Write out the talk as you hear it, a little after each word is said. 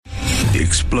the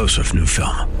explosive new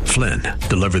film, Flynn,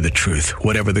 Deliver the Truth,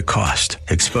 Whatever the Cost,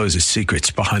 exposes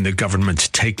secrets behind the government's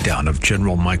takedown of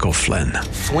General Michael Flynn.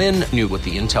 Flynn knew what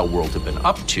the intel world had been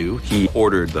up to. He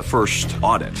ordered the first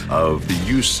audit of the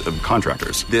use of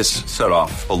contractors. This set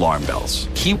off alarm bells.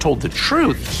 He told the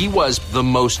truth. He was the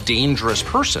most dangerous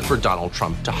person for Donald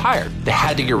Trump to hire. They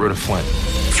had to get rid of Flynn.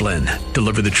 Flynn,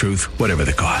 Deliver the Truth, Whatever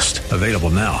the Cost. Available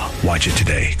now. Watch it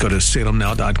today. Go to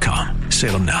salemnow.com.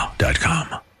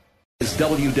 salemnow.com. It's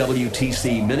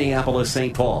WWTC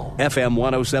Minneapolis-St. Paul, FM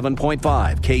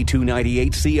 107.5,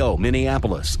 K298CO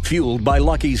Minneapolis, fueled by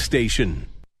Lucky's Station.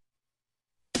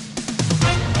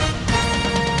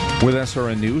 With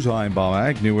SRN News, I'm Bob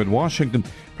Agnew in Washington.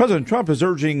 President Trump is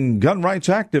urging gun rights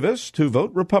activists to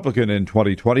vote Republican in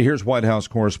 2020. Here's White House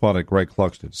correspondent Greg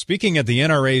Clugston. Speaking at the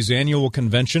NRA's annual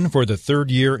convention for the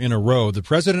third year in a row, the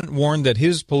president warned that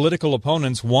his political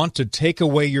opponents want to take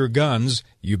away your guns.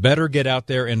 You better get out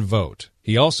there and vote.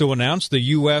 He also announced the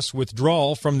U.S.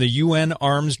 withdrawal from the UN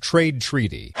Arms Trade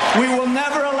Treaty. We will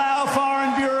never allow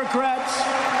foreign bureaucrats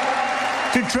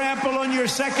to trample on your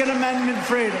Second Amendment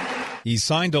freedom. He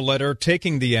signed a letter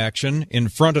taking the action in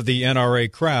front of the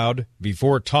NRA crowd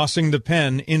before tossing the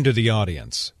pen into the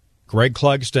audience. Greg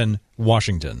Clugston,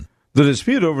 Washington. The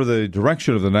dispute over the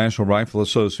direction of the National Rifle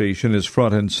Association is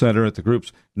front and center at the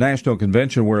group's national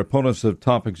convention, where opponents of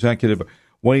top executive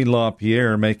Wayne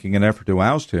LaPierre making an effort to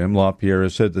oust him. LaPierre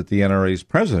has said that the NRA's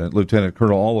president, Lieutenant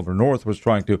Colonel Oliver North, was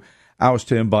trying to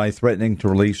oust him by threatening to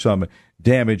release some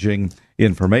damaging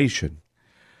information.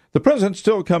 The president's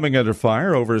still coming under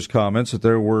fire over his comments that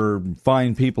there were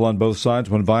fine people on both sides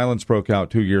when violence broke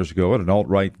out 2 years ago at an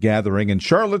alt-right gathering in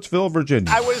Charlottesville,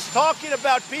 Virginia. I was talking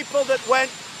about people that went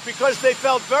because they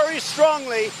felt very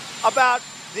strongly about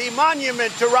the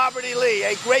monument to Robert E. Lee,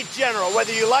 a great general.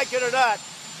 Whether you like it or not,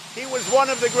 he was one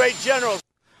of the great generals.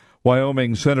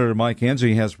 Wyoming Senator Mike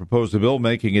Enzi has proposed a bill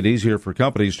making it easier for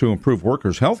companies to improve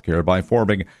workers' health care by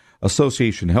forming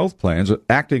association health plans.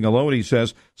 Acting alone, he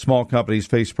says, small companies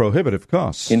face prohibitive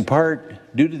costs. In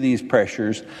part, due to these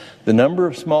pressures, the number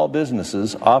of small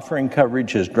businesses offering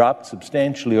coverage has dropped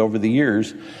substantially over the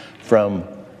years, from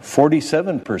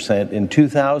 47% in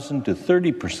 2000 to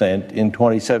 30% in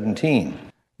 2017.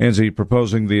 Enzi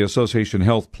proposing the Association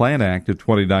Health Plan Act of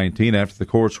 2019 after the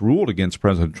courts ruled against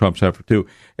President Trump's effort to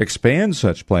expand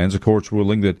such plans, the courts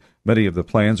ruling that many of the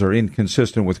plans are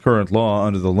inconsistent with current law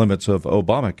under the limits of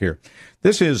Obamacare.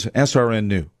 This is SRN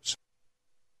News.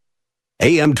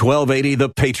 AM 1280, The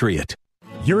Patriot.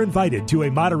 You're invited to a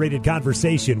moderated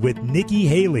conversation with Nikki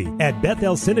Haley at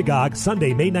Bethel Synagogue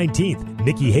Sunday, May 19th.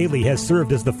 Nikki Haley has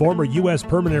served as the former U.S.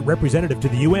 Permanent Representative to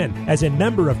the UN, as a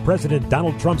member of President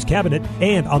Donald Trump's cabinet,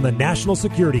 and on the National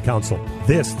Security Council.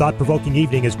 This thought-provoking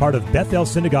evening is part of Bethel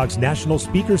Synagogue's National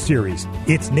Speaker Series.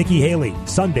 It's Nikki Haley,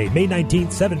 Sunday, May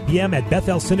 19th, 7 p.m. at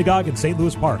Bethel Synagogue in St.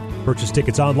 Louis Park. Purchase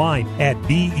tickets online at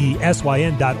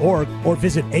besyn.org or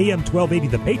visit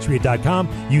am1280thepatriot.com.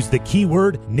 Use the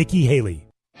keyword Nikki Haley.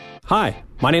 Hi,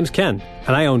 my name's Ken,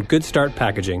 and I own Good Start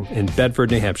Packaging in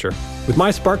Bedford, New Hampshire. With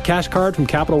my Spark Cash Card from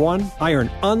Capital One, I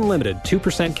earn unlimited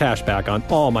 2% cash back on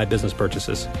all my business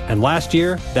purchases. And last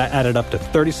year, that added up to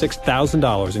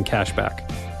 $36,000 in cash back.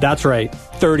 That's right,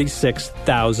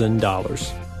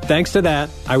 $36,000. Thanks to that,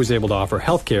 I was able to offer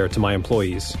health care to my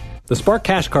employees. The Spark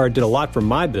Cash Card did a lot for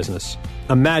my business.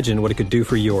 Imagine what it could do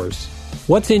for yours.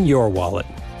 What's in your wallet?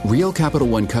 Real Capital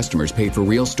One customers paid for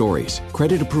real stories.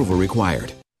 Credit approval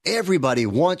required. Everybody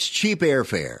wants cheap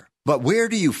airfare, but where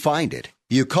do you find it?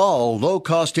 You call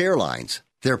low-cost airlines.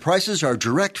 Their prices are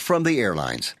direct from the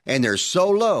airlines, and they're so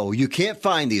low you can't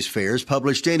find these fares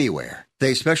published anywhere.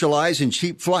 They specialize in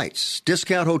cheap flights,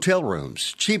 discount hotel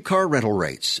rooms, cheap car rental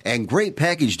rates, and great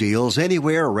package deals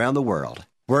anywhere around the world.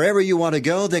 Wherever you want to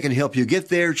go, they can help you get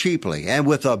there cheaply and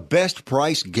with a best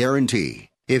price guarantee.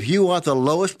 If you want the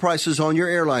lowest prices on your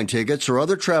airline tickets or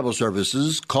other travel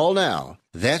services, call now.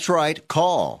 That's right,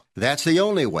 call. That's the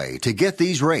only way to get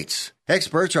these rates.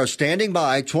 Experts are standing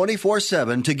by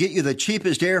 24/7 to get you the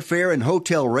cheapest airfare and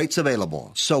hotel rates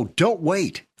available. So don't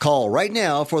wait. Call right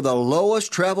now for the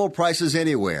lowest travel prices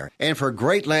anywhere and for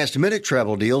great last-minute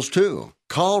travel deals, too.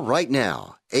 Call right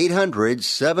now.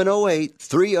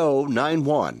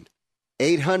 800-708-3091.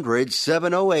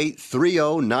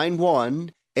 800-708-3091.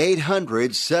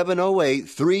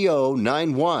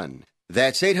 800-708-3091.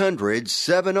 That's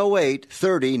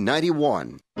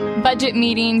 800-708-3091. Budget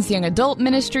meetings, young adult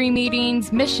ministry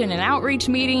meetings, mission and outreach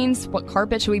meetings. What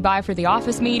carpet should we buy for the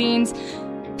office meetings?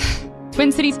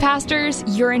 Twin Cities pastors,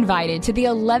 you're invited to the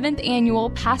 11th annual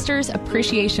Pastors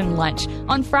Appreciation Lunch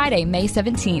on Friday, May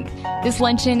 17th. This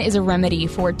luncheon is a remedy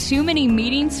for too many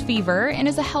meetings fever and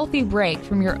is a healthy break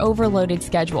from your overloaded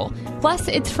schedule. Plus,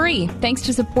 it's free thanks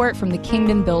to support from the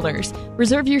Kingdom Builders.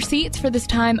 Reserve your seats for this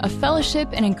time of fellowship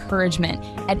and encouragement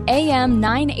at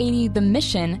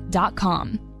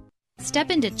am980themission.com.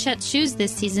 Step into Chet's Shoes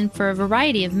this season for a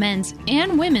variety of men's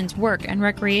and women's work and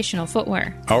recreational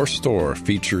footwear. Our store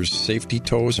features safety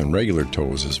toes and regular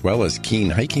toes, as well as Keen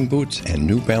hiking boots and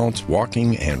New Balance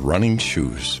walking and running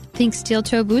shoes. Think steel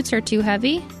toe boots are too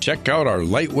heavy? Check out our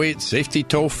lightweight safety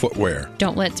toe footwear.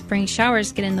 Don't let spring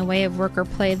showers get in the way of work or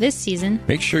play this season.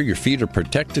 Make sure your feet are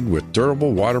protected with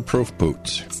durable waterproof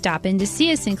boots. Stop in to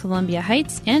see us in Columbia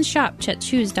Heights and shop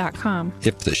ChetShoes.com.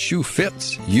 If the shoe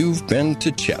fits, you've been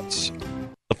to Chet's.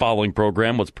 The following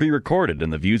program was pre-recorded,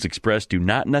 and the views expressed do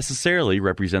not necessarily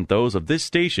represent those of this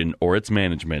station or its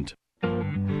management.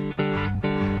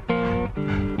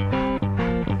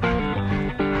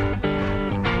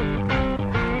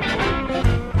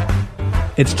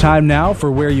 It's time now for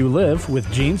Where You Live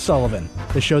with Gene Sullivan,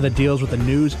 the show that deals with the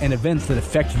news and events that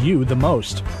affect you the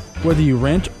most. Whether you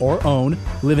rent or own,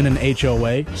 live in an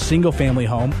HOA, single-family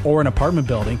home, or an apartment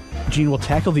building, Gene will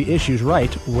tackle the issues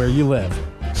right where you live.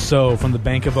 So, from the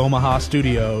Bank of Omaha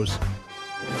studios,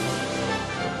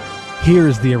 here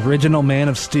is the original Man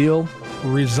of Steel,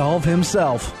 Resolve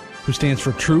himself, who stands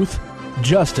for truth,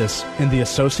 justice, and the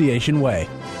association way.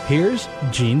 Here's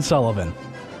Gene Sullivan.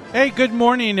 Hey, good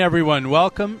morning, everyone.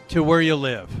 Welcome to Where You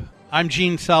Live. I'm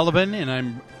Gene Sullivan, and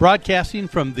I'm broadcasting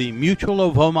from the Mutual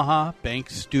of Omaha Bank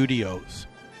Studios.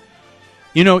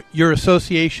 You know, your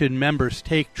association members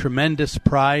take tremendous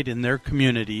pride in their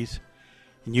communities,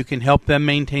 and you can help them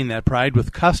maintain that pride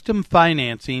with custom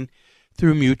financing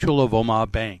through Mutual of Omaha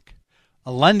Bank,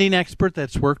 a lending expert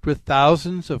that's worked with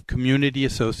thousands of community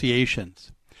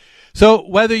associations. So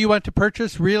whether you want to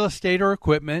purchase real estate or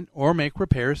equipment or make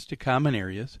repairs to common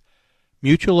areas,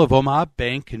 Mutual of Omaha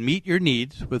Bank can meet your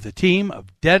needs with a team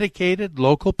of dedicated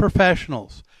local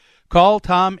professionals. Call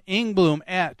Tom Ingblom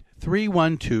at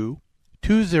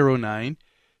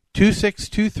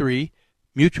 312-209-2623,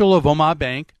 Mutual of Omaha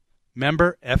Bank,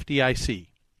 member FDIC.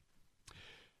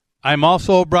 I'm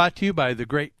also brought to you by the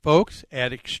great folks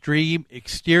at Extreme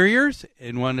Exteriors,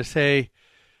 and want to say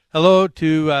hello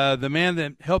to the man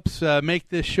that helps make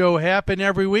this show happen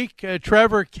every week,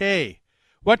 Trevor Kay.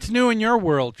 What's new in your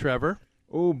world, Trevor?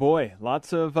 Oh boy,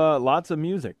 lots of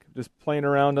music, just playing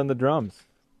around on the drums.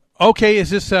 Okay,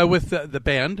 is this with the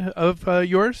band of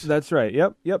yours? That's right.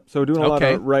 Yep. So doing a lot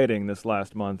of writing this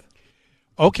last month.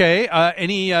 Okay.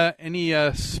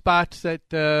 Any spots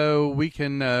that we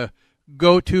can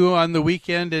go to on the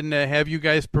weekend and have you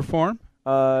guys perform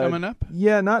coming up?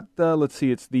 Yeah, not. Let's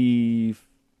see. It's the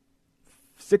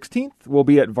 16th. We'll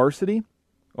be at Varsity,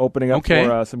 opening up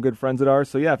for some good friends of ours.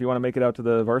 So yeah, if you want to make it out to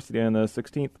the Varsity on the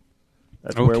 16th,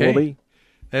 that's where we'll be.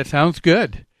 That sounds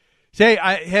good. Say,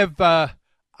 I've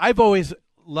always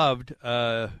loved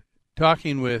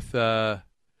talking with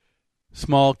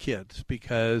small kids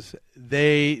because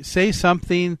they say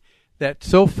something that's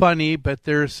so funny, but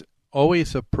there's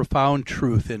always a profound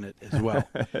truth in it as well.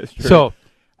 So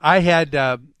I had,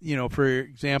 for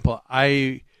example,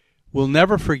 I will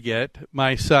never forget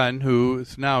my son, who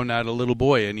is now not a little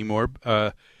boy anymore,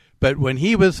 but when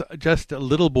he was just a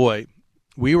little boy,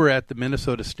 we were at the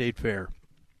Minnesota State Fair.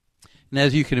 And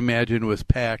as you can imagine, it was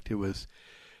packed. It was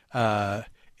hot.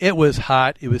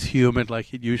 It was humid,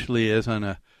 like it usually is on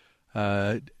a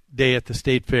day at the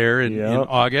State Fair in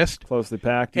August. Closely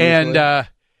packed. And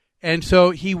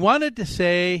so he wanted to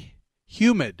say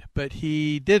humid, but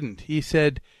he didn't. He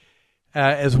said,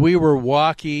 as we were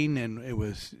walking and it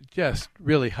was just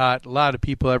really hot, a lot of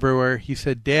people everywhere, he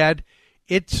said, "Dad,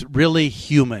 it's really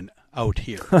human out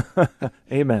here."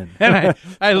 Amen. And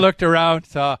I looked around,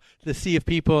 saw the sea of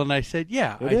people, and I said,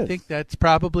 yeah, I think that's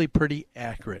probably pretty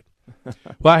accurate.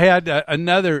 Well, I had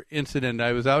another incident.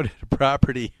 I was out at a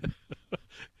property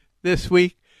this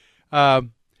week,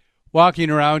 walking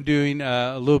around doing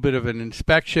a little bit of an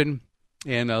inspection,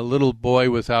 and a little boy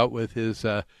was out with his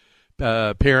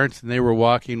parents, and they were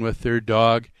walking with their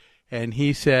dog, and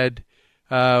he said,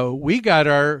 we got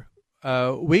our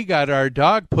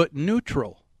dog put in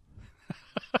neutral.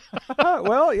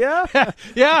 Well, yeah.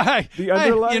 Yeah. The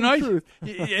underlying truth.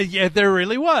 Yeah, there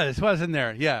really was, wasn't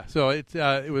there? Yeah, so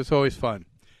it was always fun.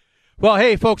 Well,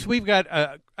 hey, folks, we've got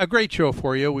a great show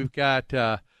for you. We've got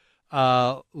a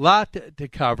lot to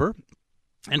cover.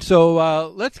 And so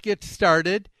let's get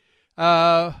started.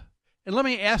 And let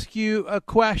me ask you a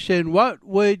question. What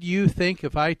would you think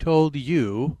if I told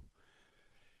you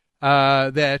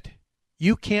that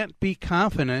you can't be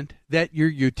confident that your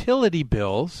utility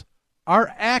bills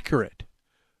are accurate.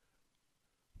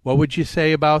 What would you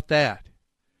say about that?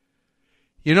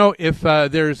 You know, if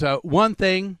there's one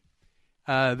thing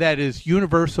that is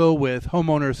universal with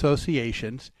homeowner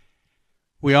associations,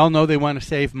 we all know they want to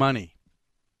save money.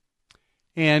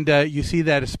 And you see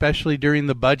that especially during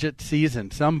the budget season.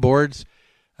 Some boards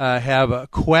have a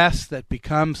quest that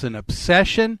becomes an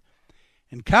obsession,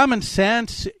 and common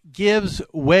sense gives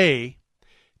way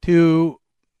to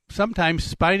sometimes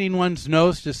spining one's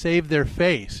nose to save their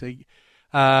face.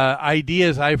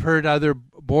 Ideas I've heard other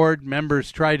board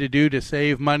members try to do to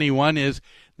save money. One is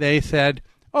they said,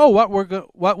 what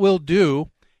we'll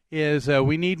do is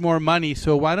we need more money,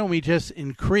 so why don't we just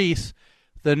increase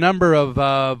the number of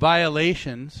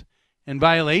violations and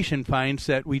violation fines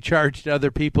that we charge to other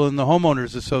people in the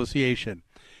homeowners association.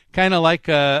 Kind of like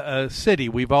a city.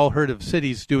 We've all heard of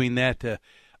cities doing that to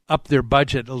up their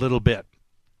budget a little bit.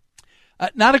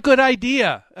 Not a good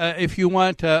idea if you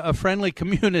want a friendly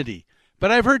community. But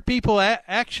I've heard people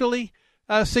actually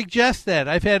suggest that.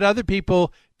 I've had other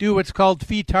people do what's called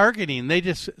fee targeting. They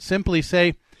just simply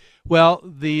say, well,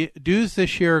 the dues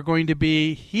this year are going to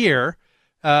be here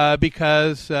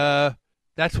because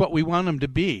that's what we want them to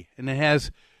be. And it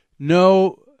has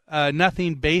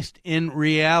nothing based in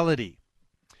reality.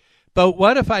 But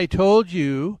what if I told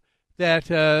you that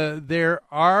there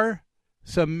are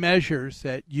some measures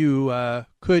that you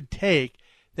could take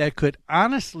that could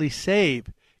honestly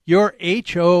save your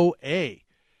HOA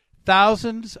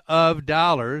thousands of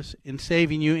dollars in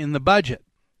saving you in the budget?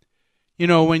 You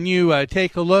know, when you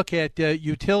take a look at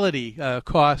utility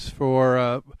costs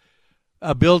for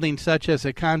a building such as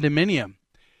a condominium,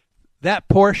 that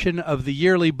portion of the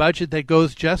yearly budget that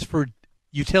goes just for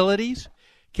utilities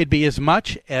could be as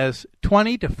much as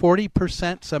 20 to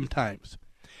 40% sometimes.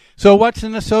 So what's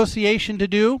an association to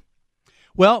do?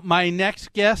 Well, my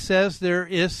next guest says there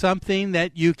is something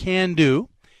that you can do.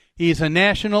 He's a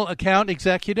national account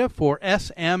executive for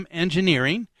SM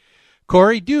Engineering,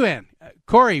 Corey Duan.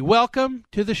 Corey, welcome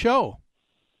to the show.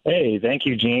 Hey, thank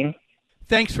you, Gene.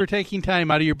 Thanks for taking time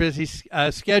out of your busy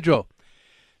schedule.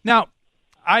 Now,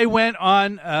 I went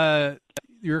on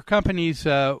your company's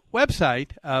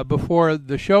website before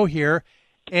the show here,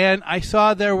 and I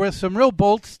saw there were some real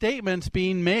bold statements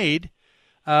being made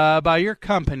by your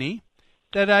company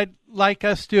that I'd like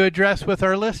us to address with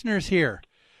our listeners here.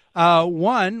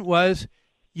 One was,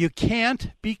 you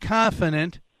can't be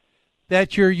confident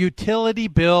that your utility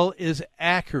bill is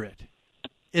accurate.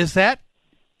 Is that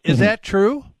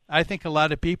true? I think a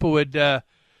lot of people would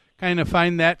kind of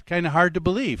find that kind of hard to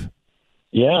believe.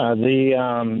 Yeah,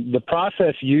 the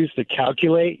process used to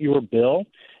calculate your bill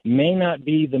may not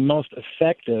be the most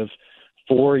effective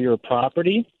for your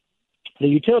property. The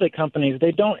utility companies,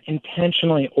 they don't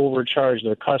intentionally overcharge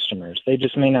their customers. They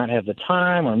just may not have the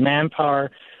time or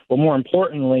manpower, but more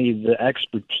importantly, the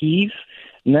expertise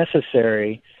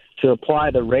necessary to apply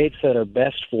the rates that are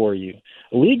best for you.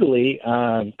 Legally,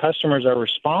 customers are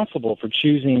responsible for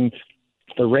choosing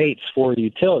the rates for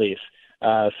utilities.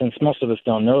 Since most of us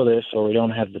don't know this, or we don't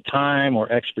have the time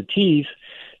or expertise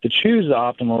to choose the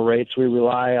optimal rates, we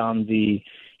rely on the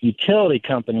utility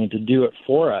company to do it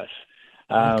for us.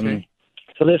 Okay.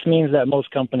 So this means that most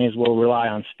companies will rely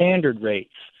on standard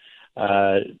rates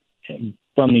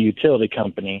from the utility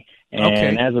company,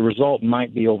 and as a result,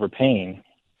 might be overpaying.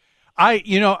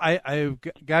 I've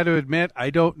got to admit,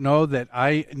 I don't know that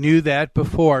I knew that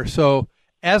before. So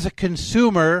as a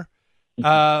consumer,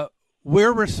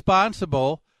 we're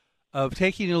responsible of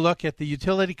taking a look at the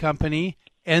utility company,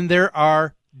 and there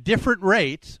are different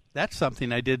rates. That's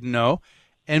something I didn't know.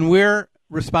 And we're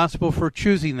responsible for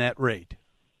choosing that rate.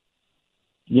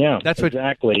 Yeah, that's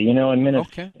exactly. In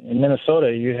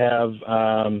Minnesota, you have,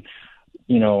 up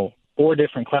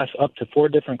to 4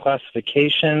 different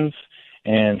classifications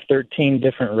and 13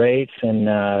 different rates and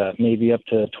maybe up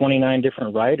to 29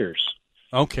 different riders.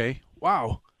 Okay.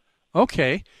 Wow.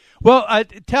 Okay. Well,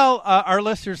 tell our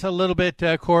listeners a little bit,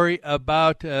 Corey,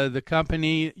 about the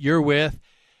company you're with,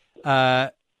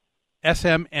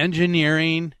 SM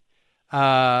Engineering.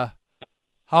 How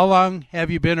long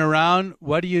have you been around?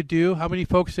 What do you do? How many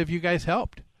folks have you guys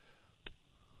helped?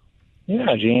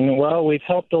 Yeah, Gene. Well, we've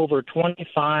helped over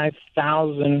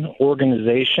 25,000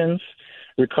 organizations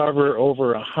recover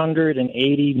over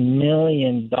 $180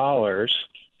 million.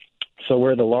 So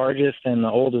we're the largest and the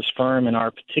oldest firm in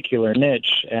our particular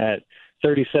niche at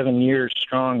 37 years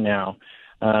strong now.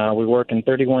 We work in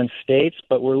 31 states,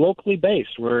 but we're locally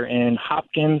based. We're in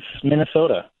Hopkins,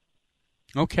 Minnesota.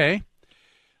 Okay.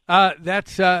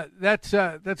 That's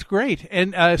great.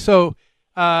 And so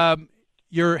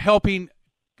you're helping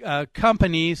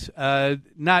companies,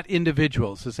 not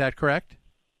individuals. Is that correct?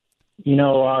 You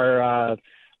know,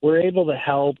 we're able to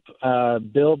help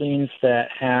buildings that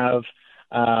have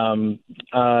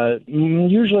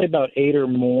usually about 8 or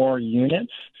more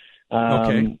units.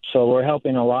 Okay. So we're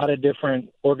helping a lot of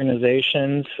different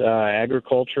organizations,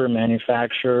 agriculture,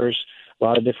 manufacturers, a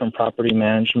lot of different property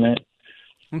management.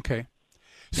 Okay.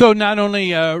 So not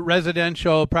only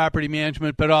residential property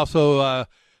management, but also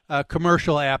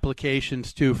commercial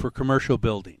applications, too, for commercial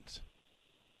buildings.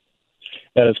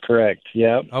 That is correct,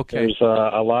 yeah. Okay. There's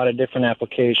a lot of different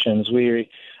applications. We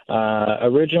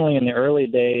originally, in the early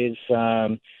days,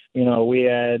 we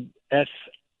had S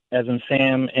as in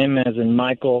Sam, M as in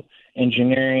Michael.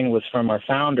 Engineering was from our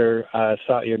founder,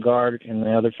 Satya Garg, and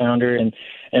the other founder. And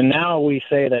now we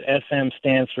say that SM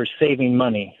stands for saving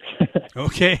money.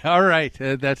 Okay, all right.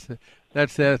 That's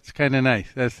kind of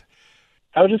nice. I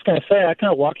was just going to say, I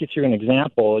kind of walk you through an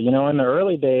example. You know, in the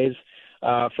early days,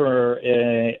 for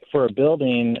a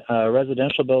building, a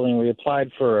residential building, we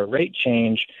applied for a rate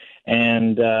change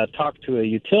and talked to a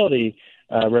utility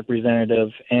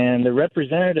representative, and the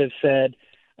representative said,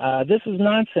 "This is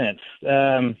nonsense,"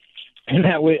 and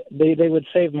that they would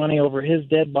save money over his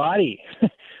dead body.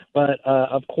 But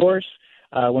of course,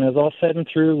 when it was all said and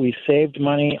through, we saved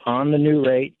money on the new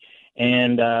rate,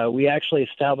 and we actually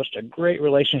established a great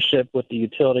relationship with the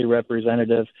utility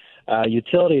representative.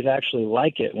 Utilities actually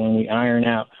like it when we iron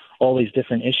out all these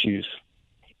different issues.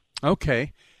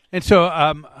 Okay. And so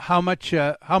how much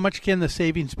can the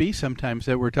savings be sometimes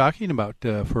that we're talking about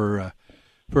for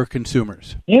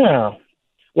consumers? Yeah.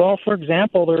 Well, for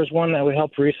example, there was one that we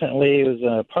helped recently. It was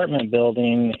an apartment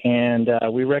building, and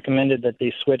we recommended that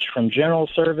they switch from general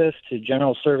service to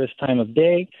general service time of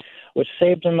day, which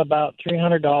saved them about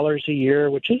 $300 a year,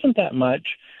 which isn't that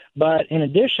much. But in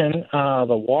addition,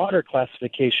 the water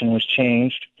classification was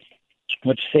changed,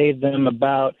 which saved them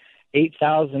about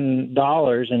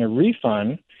 $8,000 in a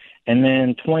refund, and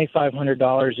then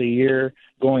 $2,500 a year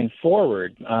going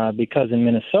forward, because in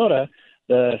Minnesota,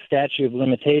 the statute of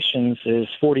limitations is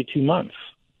 42 months.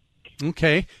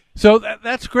 Okay. So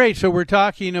that's great. So we're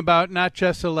talking about not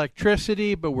just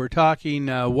electricity, but we're talking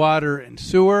water and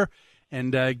sewer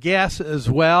and gas as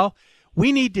well.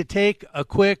 We need to take a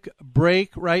quick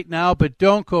break right now, but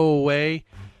don't go away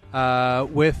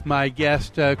with my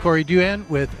guest, Corey Duan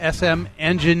with SM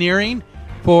Engineering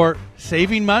for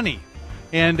saving money.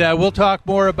 And we'll talk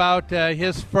more about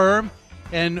his firm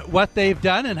and what they've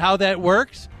done and how that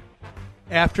works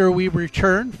after we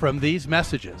return from these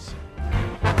messages.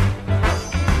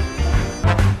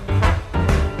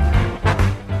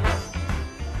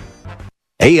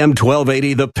 AM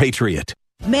 1280, The Patriot.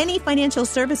 Many financial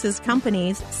services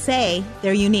companies say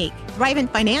they're unique.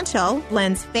 Thrivent Financial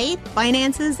blends faith,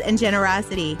 finances, and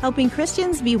generosity, helping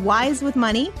Christians be wise with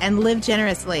money and live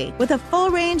generously. With a full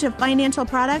range of financial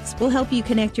products, we'll help you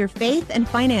connect your faith and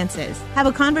finances. Have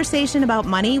a conversation about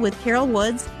money with Carol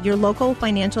Woods, your local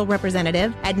financial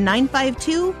representative, at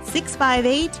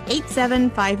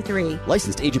 952-658-8753.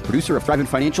 Licensed agent producer of Thrivent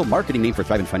Financial, marketing name for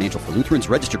Thrivent Financial for Lutherans,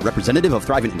 registered representative of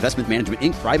Thrivent Investment Management,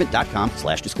 Inc.,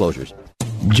 Thrivent.com/disclosures.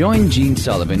 Join Gene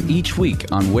Sullivan each week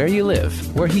on Where You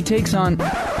Live, where he takes on...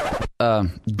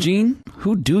 Gene,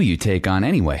 who do you take on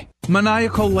anyway?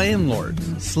 Maniacal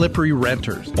landlords, slippery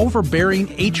renters, overbearing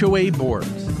HOA boards,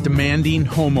 demanding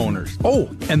homeowners.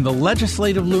 Oh, and the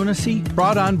legislative lunacy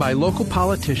brought on by local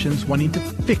politicians wanting to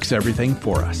fix everything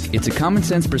for us. It's a common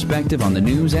sense perspective on the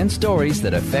news and stories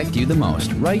that affect you the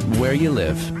most, right where you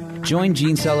live. Join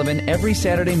Gene Sullivan every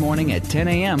Saturday morning at 10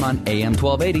 a.m. on AM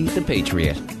 1280, The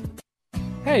Patriot.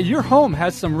 Hey, your home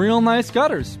has some real nice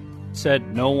gutters.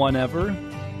 Said no one ever.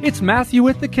 It's Matthew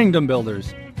with the Kingdom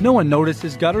Builders. No one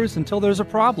notices gutters until there's a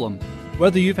problem.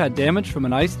 Whether you've had damage from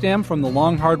an ice dam from the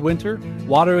long, hard winter,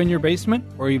 water in your basement,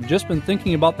 or you've just been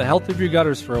thinking about the health of your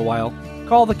gutters for a while,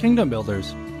 call the Kingdom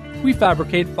Builders. We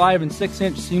fabricate 5 and 6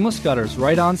 inch seamless gutters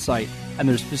right on site, and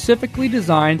they're specifically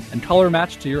designed and color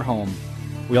matched to your home.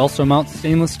 We also mount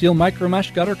stainless steel micro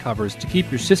mesh gutter covers to keep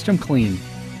your system clean.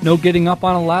 No getting up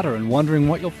on a ladder and wondering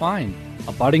what you'll find.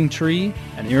 A budding tree,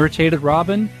 an irritated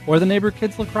robin, or the neighbor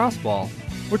kid's lacrosse ball.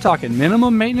 We're talking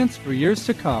minimum maintenance for years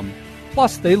to come.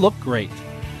 Plus, they look great.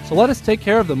 So let us take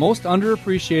care of the most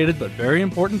underappreciated but very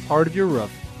important part of your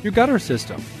roof, your gutter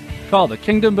system. Call the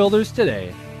Kingdom Builders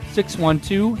today,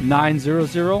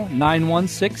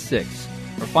 612-900-9166,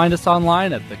 or find us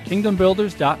online at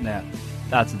thekingdombuilders.net.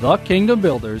 That's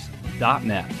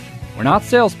thekingdombuilders.net. We're not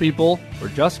salespeople, we're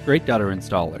just great gutter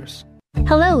installers.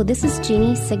 Hello, this is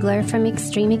Jeannie Sigler from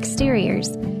Extreme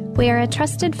Exteriors. We are a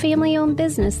trusted family-owned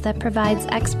business that provides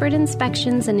expert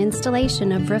inspections and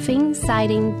installation of roofing,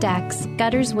 siding, decks,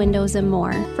 gutters, windows, and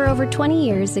more. For over 20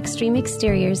 years, Extreme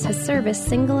Exteriors has serviced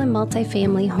single and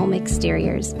multifamily home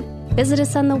exteriors. Visit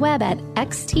us on the web at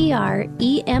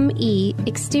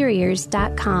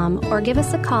xtremeexteriors.com or give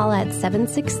us a call at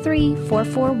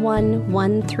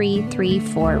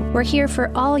 763-441-1334. We're here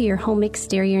for all your home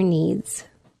exterior needs.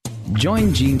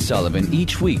 Join Gene Sullivan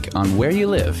each week on Where You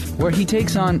Live, where he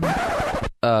takes on...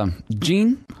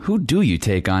 Gene, who do you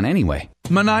take on anyway?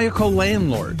 Maniacal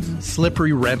landlords,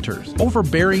 slippery renters,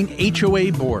 overbearing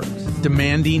HOA boards,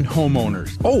 demanding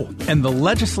homeowners. Oh, and the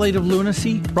legislative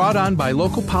lunacy brought on by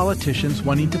local politicians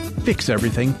wanting to fix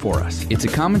everything for us. It's a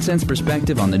common sense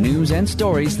perspective on the news and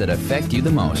stories that affect you the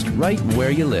most, right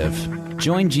where you live.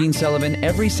 Join Gene Sullivan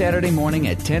every Saturday morning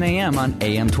at 10 a.m. on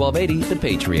AM 1280, The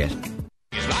Patriot.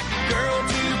 It's like a girl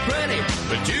too pretty,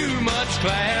 but too much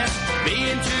class.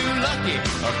 Being too lucky,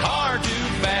 a car too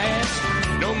fast.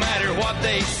 No matter what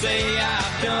they say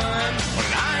I've done, but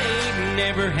I ain't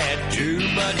never had too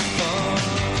much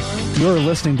fun. You're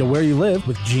listening to Where You Live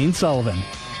with Gene Sullivan.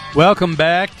 Welcome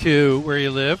back to Where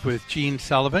You Live with Gene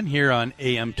Sullivan here on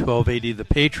AM 1280 The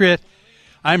Patriot.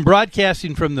 I'm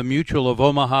broadcasting from the Mutual of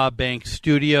Omaha Bank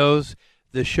Studios.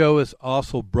 The show is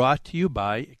also brought to you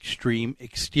by Extreme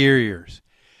Exteriors.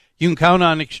 You can count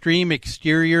on Extreme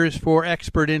Exteriors for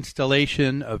expert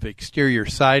installation of exterior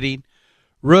siding,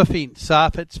 roofing,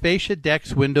 soffits, fascia,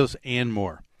 decks, windows, and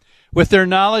more. With their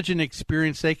knowledge and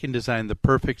experience, they can design the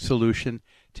perfect solution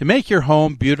to make your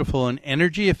home beautiful and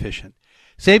energy efficient,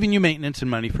 saving you maintenance and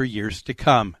money for years to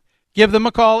come. Give them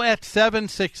a call at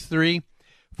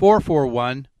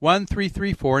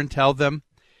 763-441-1334 and tell them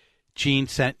Gene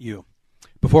sent you.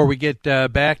 Before we get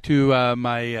back to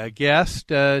my guest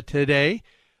today,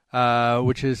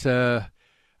 which is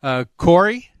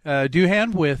Corey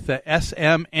Duhan with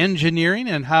SM Engineering,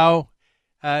 and how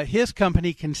his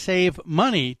company can save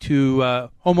money to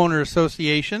homeowner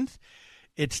associations.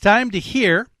 It's time to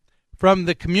hear from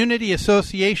the Community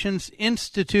Associations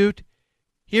Institute.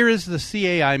 Here is the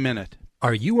CAI Minute.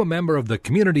 Are you a member of the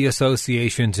Community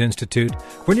Associations Institute?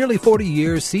 For nearly 40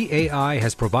 years, CAI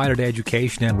has provided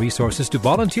education and resources to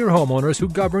volunteer homeowners who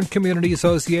govern community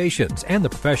associations and the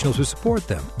professionals who support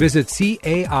them. Visit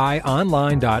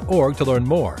caionline.org to learn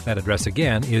more. That address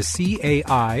again is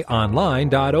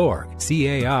caionline.org.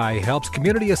 CAI helps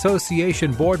community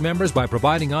association board members by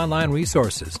providing online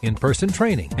resources, in-person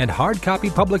training, and hard copy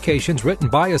publications written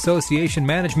by association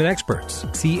management experts.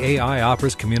 CAI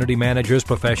offers community managers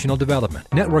professional development,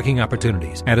 networking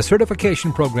opportunities, and a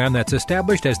certification program that's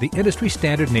established as the industry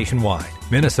standard nationwide.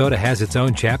 Minnesota has its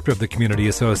own chapter of the Community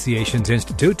Associations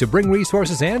Institute to bring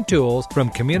resources and tools from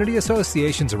community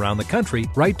associations around the country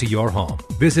right to your home.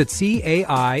 Visit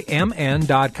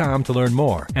CAIMN.com to learn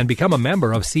more and become a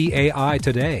member of CAI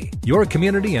today. Your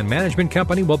community and management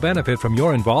company will benefit from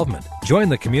your involvement. Join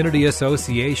the Community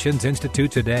Associations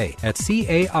Institute today at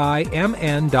CAIMN.com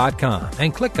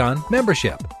and click on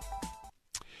Membership.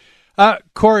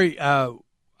 Corey,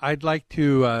 I'd like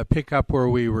to pick up where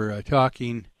we were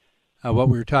talking, what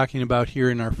we were talking about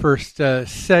here in our first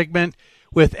segment.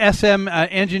 With SM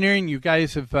Engineering, you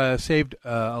guys have saved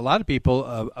a lot of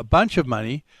people a bunch of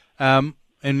money. And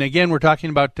again, we're talking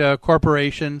about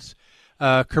corporations,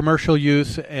 commercial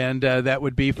use, and that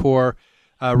would be for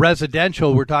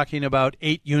residential. We're talking about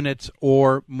 8 units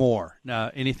or more.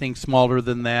 Now, anything smaller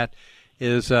than that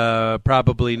is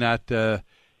probably not...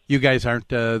 you guys aren't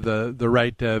the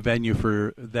right venue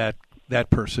for that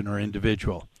person or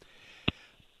individual.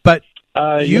 But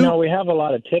we have a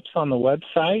lot of tips on the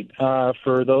website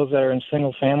for those that are in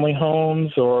single-family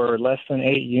homes or less than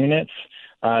 8 units.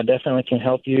 Definitely can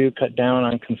help you cut down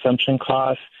on consumption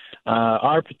costs.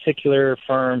 Our particular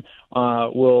firm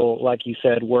will, like you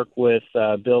said, work with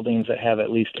buildings that have at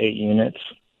least 8 units.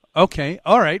 Okay.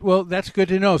 All right. Well, that's good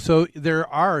to know. So there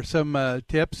are some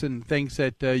tips and things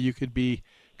that you could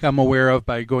become aware of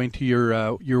by going to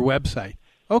your website.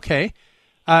 Okay.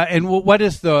 And what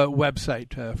is the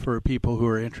website for people who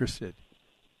are interested?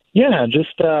 Yeah,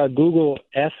 just Google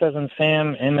S as in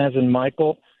Sam, M as in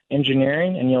Michael,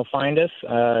 Engineering, and you'll find us.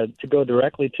 To go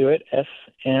directly to it,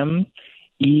 SMENG.com.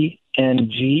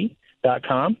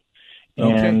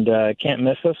 Okay. And can't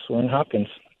miss us. We're in Hopkins.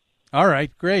 All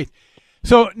right, great.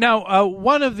 So now,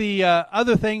 one of the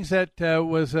other things that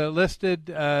was listed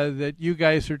that you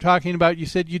guys are talking about, you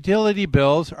said utility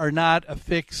bills are not a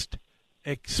fixed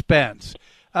expense.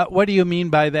 What do you mean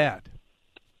by that?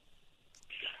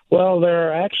 Well, there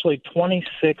are actually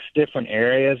 26 different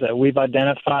areas that we've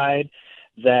identified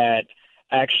that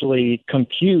actually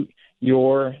compute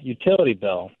your utility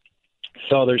bill.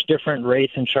 So there's different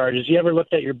rates and charges. You ever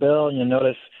looked at your bill and you'll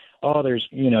notice, there's,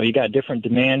 you got different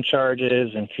demand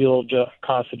charges and fuel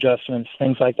cost adjustments,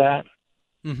 things like that?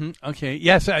 Mm-hmm. Okay.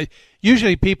 Yes.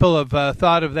 Usually people have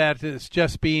thought of that as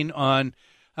just being on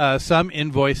some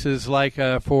invoices, like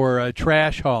for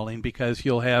trash hauling, because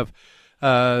you'll have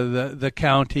the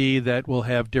county that will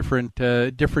have different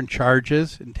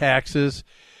charges and taxes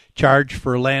charged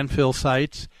for landfill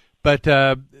sites. But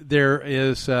there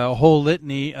is a whole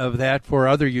litany of that for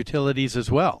other utilities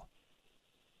as well.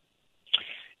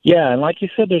 Yeah, and like you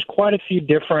said, there's quite a few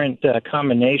different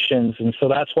combinations, and so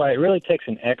that's why it really takes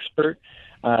an expert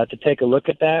to take a look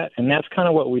at that. And that's kind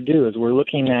of what we do, is we're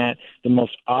looking at the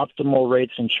most optimal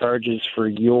rates and charges for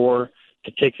your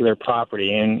particular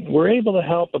property. And we're able to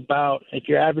help about, if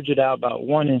you average it out, about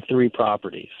 1 in 3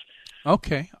 properties.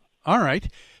 Okay. All right.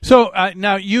 So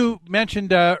now you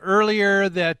mentioned earlier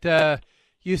that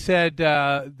you said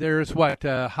there's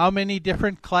how many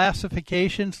different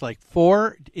classifications? Like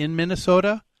 4 in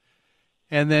Minnesota?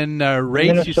 And then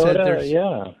rates, Minnesota, you said there's...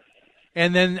 Yeah.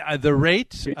 And then the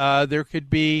rates, there could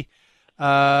be,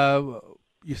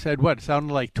 you said what, it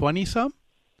sounded like 20-some?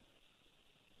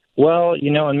 Well,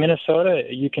 in Minnesota,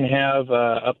 you can have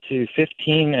up to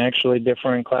 15 actually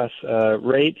different class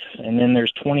rates, and then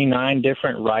there's 29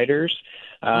 different riders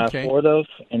for those.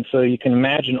 And so you can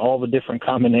imagine all the different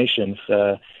combinations.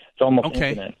 It's almost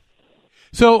infinite.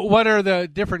 So what are the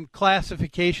different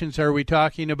classifications are we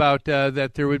talking about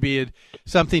that there would be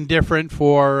something different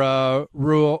for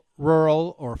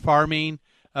rural or farming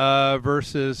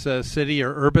versus city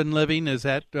or urban living? Is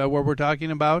that what we're talking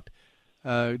about?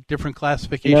 Different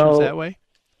classifications that way?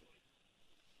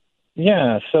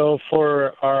 Yeah, so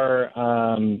for our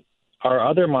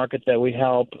other market that we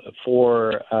help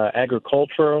for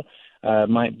agricultural,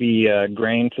 might be a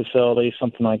grain facility,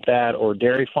 something like that, or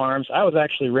dairy farms. I was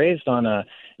actually raised on a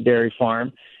dairy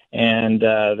farm, and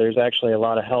there's actually a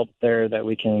lot of help there that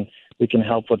we can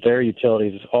help with their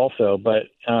utilities also. But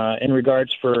in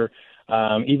regards for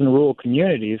even rural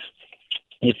communities,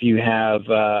 if you have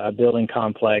a building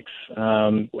complex,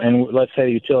 and let's say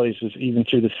the utilities is even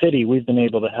through the city, we've been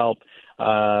able to help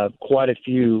quite a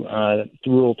few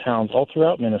rural towns all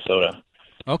throughout Minnesota.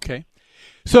 Okay.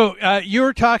 So you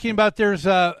were talking about there's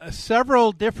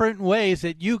several different ways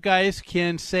that you guys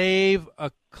can save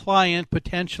a client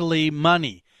potentially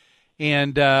money.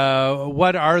 And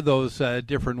what are those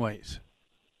different ways?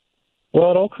 Well,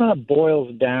 it all kind of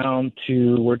boils down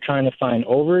to we're trying to find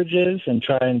overages and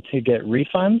trying to get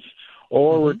refunds,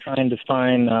 or we're trying to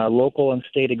find local and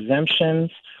state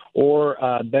exemptions, or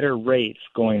better rates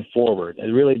going forward. It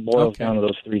really boils down to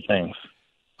those 3 things.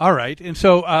 All right. And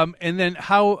so and then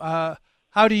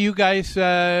how do you guys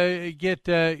get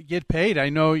paid? I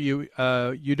know you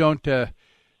don't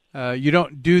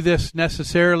do this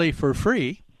necessarily for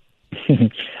free.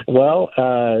 Well,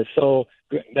 so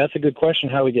that's a good question.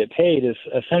 How we get paid is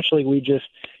essentially we just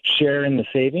share in the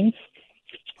savings.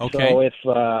 Okay. So if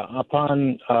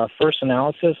upon first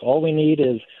analysis, all we need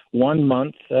is 1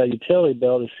 month utility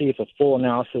bill to see if a full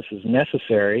analysis is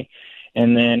necessary,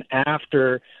 and then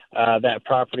after that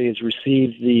property has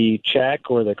received the check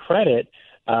or the credit,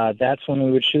 that's when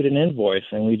we would shoot an invoice,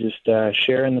 and we just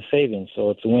share in the savings.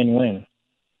 So it's a win-win.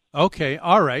 Okay,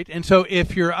 all right. And so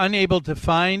if you're unable to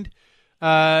find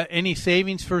any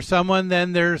savings for someone,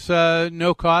 then there's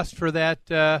no cost for that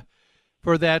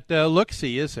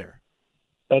look-see, is there?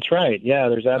 That's right. Yeah,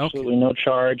 there's absolutely no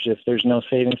charge if there's no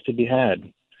savings to be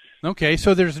had. Okay,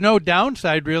 so there's no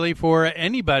downside really for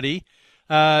anybody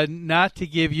not to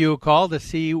give you a call to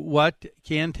see what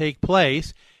can take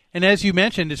place. And as you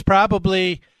mentioned, it's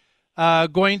probably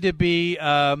going to be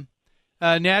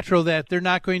natural that they're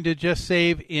not going to just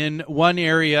save in one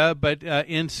area, but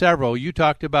in several. You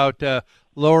talked about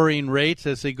lowering rates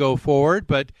as they go forward,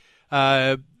 but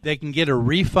they can get a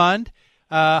refund.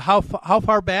 How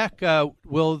far back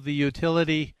will the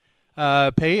utility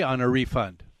pay on a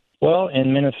refund? Well,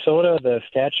 in Minnesota, the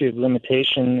statute of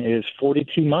limitation is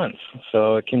 42 months,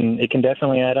 so it can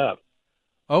definitely add up.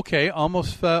 Okay,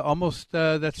 almost that's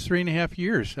 3.5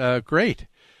 years. Great.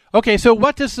 Okay, so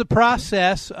what does the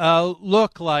process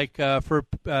look like for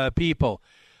people?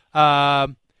 How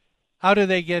do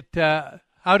they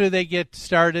get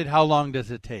started? How long does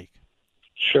it take?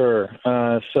 Sure.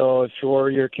 So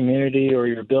for your community or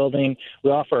your building,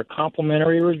 we offer a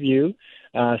complimentary review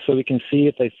so we can see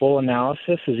if a full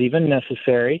analysis is even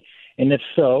necessary. And if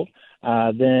so,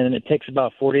 then it takes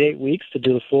about 48 weeks to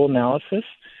do the full analysis.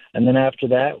 And then after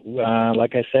that,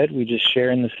 like I said, we just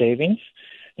share in the savings.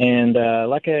 And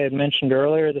like I had mentioned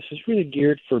earlier, this is really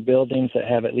geared for buildings that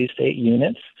have at least 8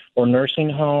 units, or nursing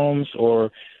homes,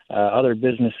 or other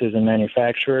businesses and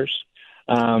manufacturers.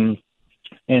 And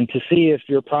to see if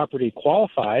your property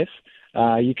qualifies,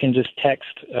 you can just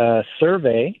text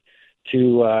survey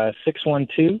to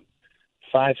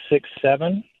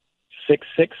 612-567-6676,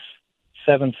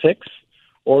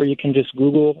 or you can just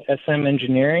Google SM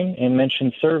Engineering and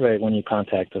mention survey when you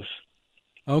contact us.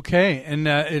 Okay, and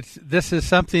this is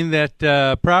something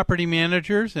that property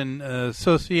managers and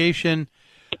association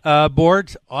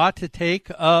boards ought to take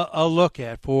a look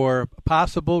at for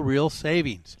possible real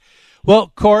savings.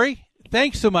 Well, Corey,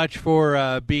 thanks so much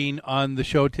for being on the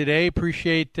show today.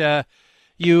 Appreciate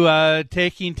you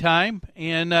taking time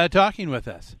and talking with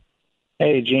us.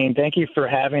 Hey, Gene, thank you for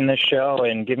having this show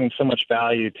and giving so much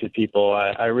value to people.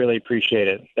 I really appreciate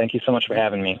it. Thank you so much for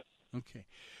having me. Okay.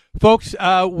 Folks,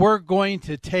 we're going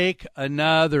to take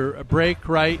another break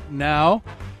right now,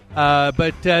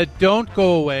 but don't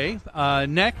go away.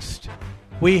 Next,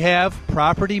 we have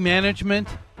property management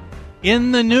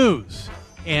in the news.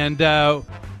 And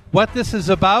what this is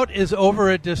about is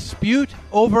over a dispute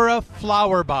over a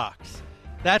flower box.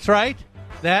 That's right.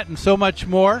 That and so much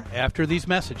more after these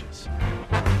messages.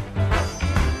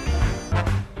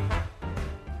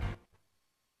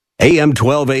 AM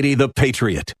 1280, The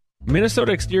Patriot.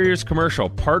 Minnesota Exteriors Commercial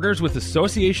partners with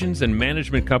associations and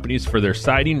management companies for their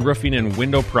siding, roofing, and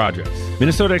window projects.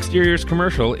 Minnesota Exteriors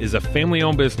Commercial is a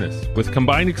family-owned business with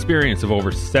combined experience of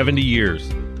over 70 years.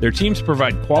 Their teams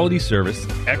provide quality service,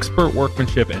 expert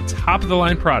workmanship, and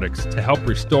top-of-the-line products to help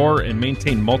restore and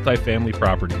maintain multifamily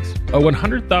properties. A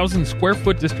 100,000 square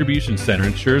foot distribution center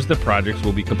ensures that projects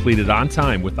will be completed on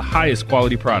time with the highest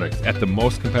quality products at the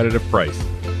most competitive price.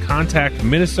 Contact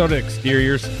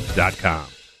MinnesotaExteriors.com.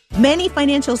 Many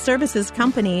financial services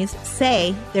companies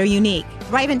say they're unique.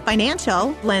 Thrivent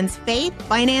Financial blends faith,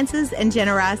 finances, and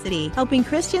generosity, helping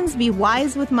Christians be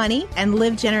wise with money and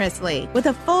live generously. With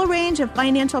a full range of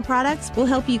financial products, we'll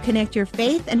help you connect your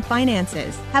faith and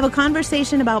finances. Have a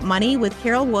conversation about money with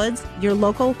Carol Woods, your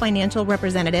local financial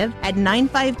representative, at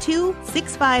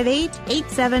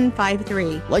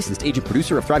 952-658-8753. Licensed agent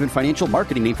producer of Thrivent Financial,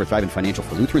 marketing name for Thrivent Financial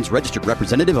for Lutherans, registered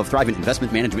representative of Thrivent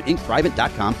Investment Management, Inc.,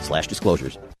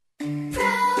 Thrivent.com/disclosures.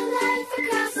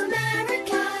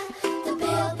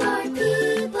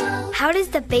 How does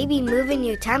the baby move in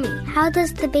your tummy? How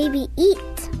does the baby eat?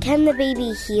 Can the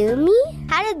baby hear me?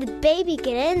 How did the baby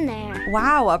get in there?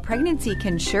 Wow, a pregnancy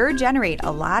can sure generate a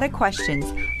lot of questions.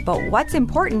 But what's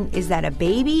important is that a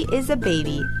baby is a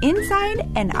baby, inside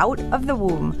and out of the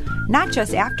womb. Not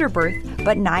just after birth,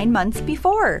 but 9 months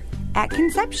before. At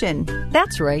conception.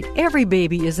 That's right. Every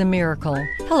baby is a miracle.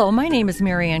 Hello, my name is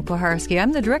Marianne Kuharski.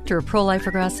 I'm the director of Pro-Life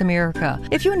Across America.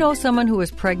 If you know someone who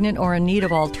is pregnant or in need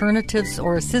of alternatives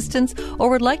or assistance or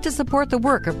would like to support the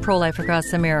work of Pro-Life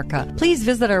Across America, please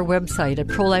visit our website at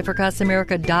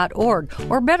prolifeacrossamerica.org,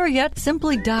 or better yet,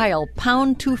 simply dial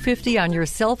pound 250 on your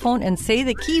cell phone and say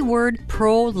the keyword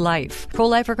pro-life.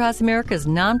 Pro-Life Across America is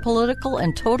non-political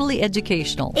and totally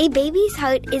educational. A baby's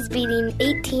heart is beating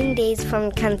 18 days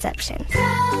from conception.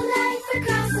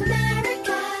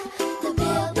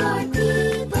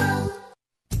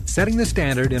 Setting the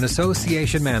standard in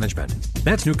association management.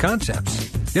 That's New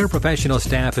Concepts. Their professional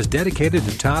staff is dedicated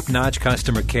to top-notch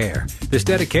customer care. This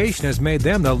dedication has made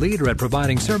them the leader at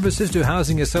providing services to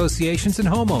housing associations and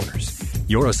homeowners.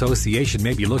 Your association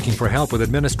may be looking for help with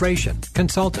administration,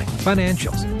 consulting,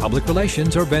 financials, public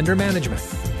relations, or vendor management.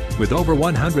 With over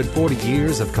 140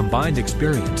 years of combined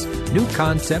experience, New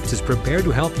Concepts is prepared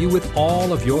to help you with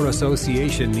all of your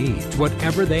association needs,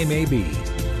 whatever they may be.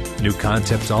 New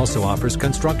Concepts also offers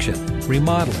construction,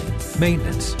 remodeling,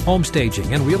 maintenance, home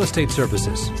staging, and real estate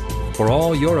services. For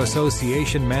all your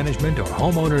association management or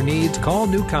homeowner needs, call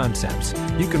New Concepts.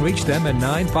 You can reach them at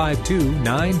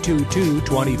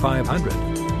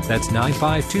 952-922-2500. That's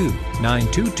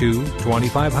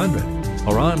 952-922-2500.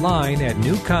 Or online at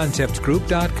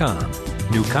newconceptsgroup.com.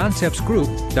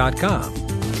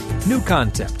 newconceptsgroup.com. New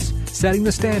Concepts, setting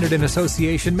the standard in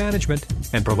association management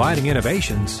and providing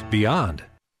innovations beyond.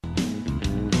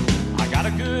 I got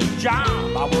a good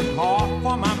job. I work hard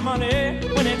for my money.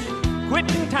 When it's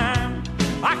quitting time,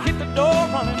 I hit the door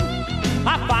running.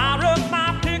 I fire up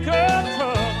my pickup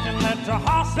truck and let the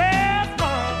horses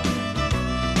run.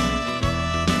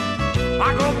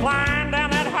 I go flying down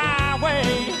that highway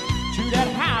to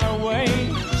that hideaway,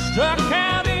 struck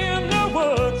out in the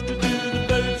woods to do the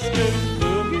boots.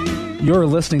 You're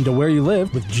listening to Where You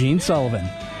Live with Gene Sullivan.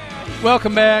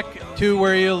 Welcome back to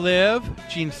Where You Live.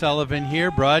 Gene Sullivan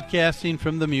here, broadcasting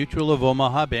from the Mutual of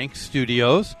Omaha Bank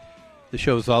Studios. The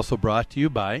show is also brought to you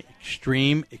by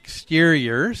Extreme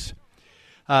Exteriors.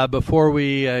 Before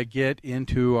we get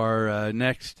into our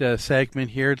next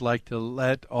segment here, I'd like to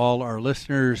let all our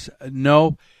listeners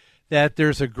know that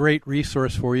there's a great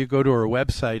resource for you. Go to our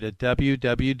website at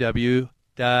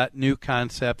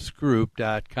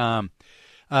www.newconceptsgroup.com.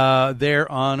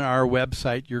 There on our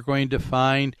website, you're going to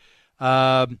find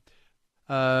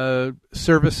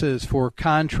services for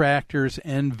contractors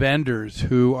and vendors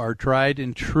who are tried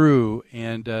and true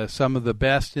and some of the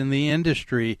best in the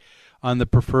industry on the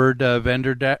preferred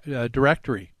vendor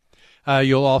directory.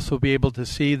 You'll also be able to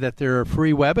see that there are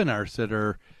free webinars that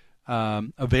are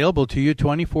available to you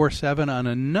 24/7 on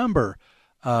a number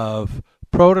of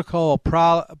protocol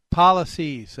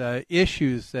policies,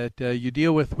 issues that you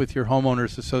deal with your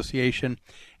homeowners association.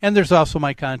 And there's also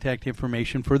my contact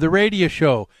information for the radio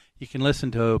show. You can listen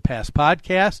to past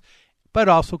podcasts, but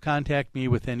also contact me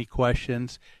with any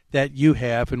questions that you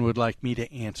have and would like me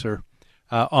to answer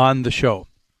on the show.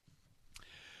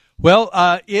 Well,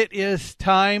 it is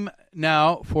time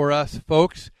now for us,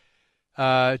 folks,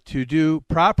 to do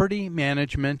property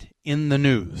management in the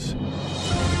news.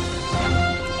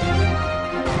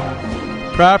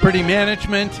 Property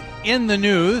management in the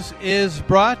news is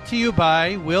brought to you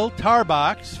by Will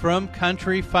Tarbox from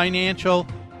Country Financial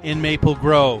in Maple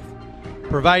Grove,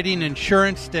 providing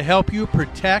insurance to help you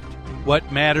protect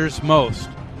what matters most.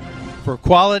 For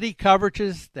quality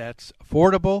coverages that's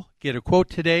affordable, get a quote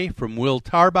today from Will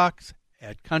Tarbox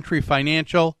at Country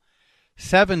Financial,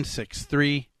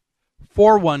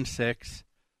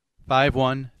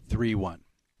 763-416-5131.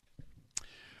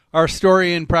 Our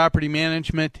story in property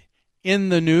management in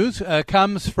the news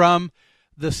comes from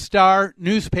the Star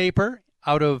newspaper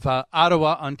out of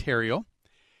Ottawa, Ontario.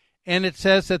 And it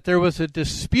says that there was a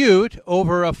dispute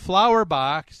over a flower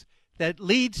box that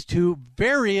leads to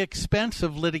very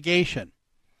expensive litigation.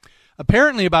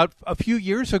 Apparently, about a few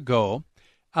years ago,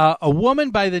 a woman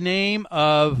by the name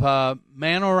of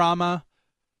Manorama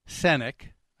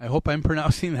Senek, I hope I'm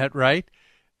pronouncing that right,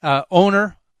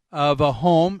 owner of a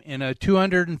home in a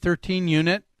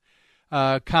 213-unit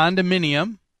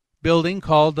condominium building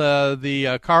called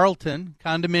the Carlton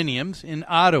Condominiums in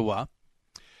Ottawa.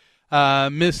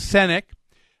 Ms. Senek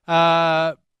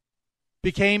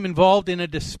became involved in a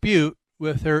dispute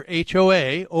with her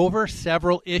HOA over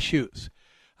several issues.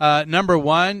 Number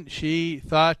one, she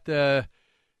thought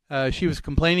she was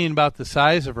complaining about the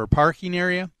size of her parking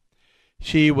area.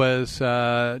 She was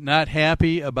not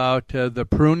happy about the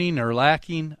pruning or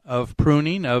lacking of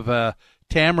pruning of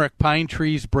tamarack pine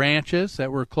trees branches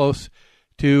that were close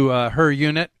to her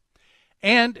unit.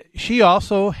 And she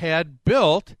also had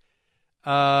built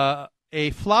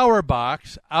a flower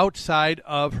box outside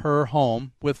of her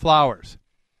home with flowers.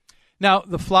 Now,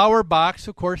 the flower box,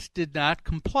 of course, did not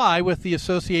comply with the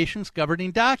association's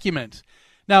governing documents.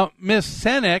 Now, Ms.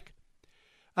 Senek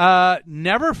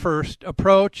never first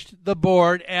approached the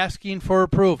board asking for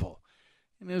approval.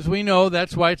 And as we know,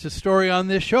 that's why it's a story on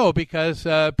this show, because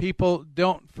people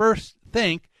don't first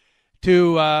think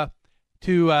to ask.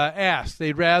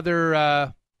 They'd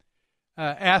rather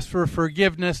ask for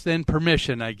forgiveness than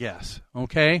permission, I guess.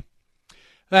 Okay?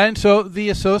 And so the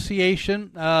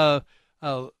association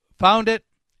found it,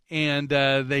 and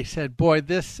they said, boy,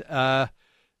 this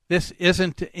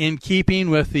isn't in keeping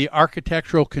with the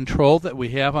architectural control that we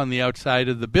have on the outside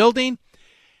of the building.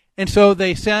 And so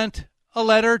they sent a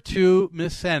letter to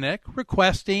Ms. Senek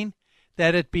requesting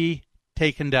that it be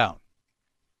taken down.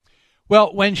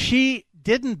 Well, when she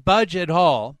didn't budge at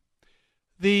all,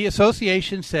 the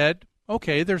association said,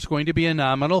 okay, there's going to be a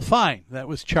nominal fine that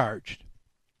was charged.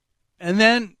 And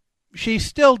then she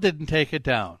still didn't take it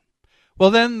down.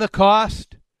 Well, then the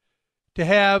cost to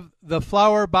have the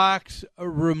flower box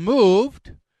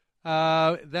removed,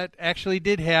 that actually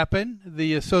did happen.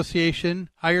 The association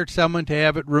hired someone to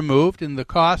have it removed, and the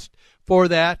cost for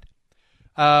that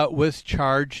was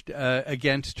charged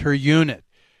against her unit.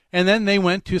 And then they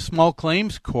went to small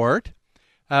claims court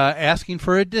asking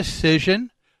for a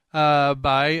decision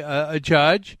by a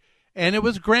judge, and it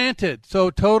was granted.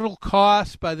 So total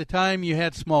cost by the time you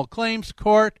had small claims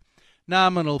court,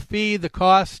 nominal fee, the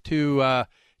cost to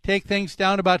take things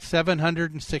down about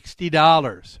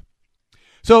 $760.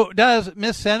 So does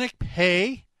Ms. Senek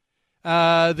pay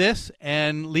this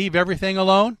and leave everything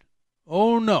alone?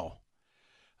 Oh, no.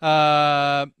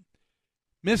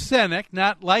 Ms. Senek,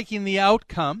 not liking the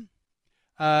outcome,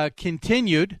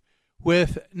 continued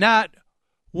with not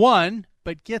one,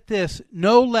 but get this,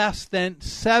 no less than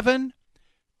 7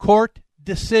 court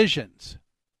decisions.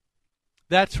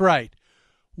 That's right.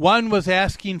 One was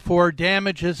asking for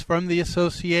damages from the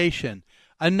association,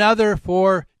 another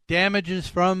for damages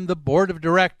from the board of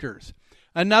directors,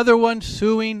 another one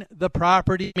suing the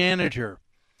property manager,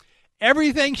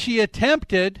 everything she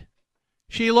attempted,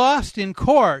 she lost in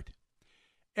court.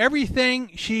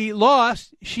 Everything she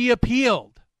lost, she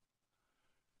appealed.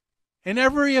 In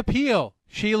every appeal,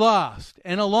 she lost.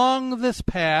 And along this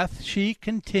path, she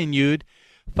continued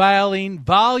filing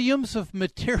volumes of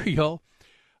material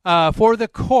for the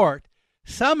court.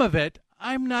 Some of it,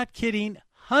 I'm not kidding,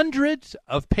 hundreds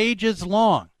of pages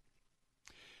long.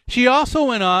 She also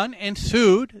went on and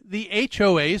sued the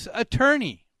HOA's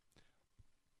attorney.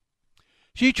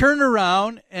 She turned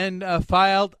around and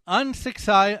filed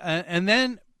unsuccessful, and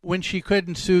then when she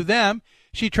couldn't sue them,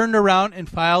 she turned around and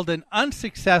filed an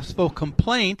unsuccessful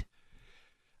complaint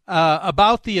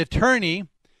about the attorney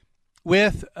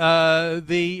with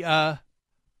the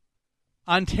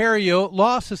Ontario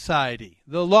Law Society.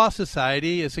 The Law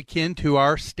Society is akin to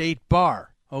our state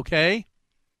bar, okay?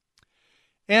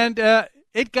 And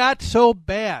it got so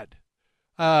bad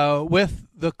with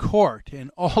the court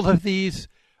and all of these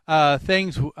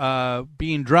things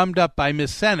being drummed up by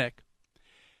Ms. Senek.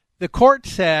 The court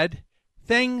said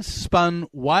things spun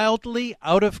wildly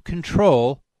out of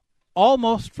control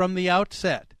almost from the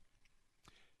outset.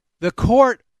 The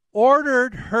court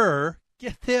ordered her,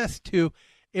 get this,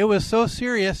 it was so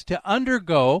serious, to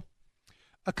undergo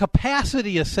a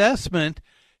capacity assessment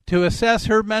to assess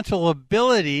her mental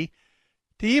ability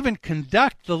to even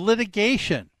conduct the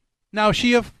litigation. Now,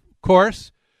 she, of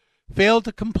course, failed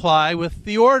to comply with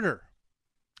the order,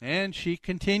 and she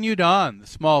continued on. The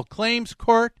small claims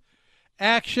court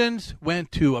actions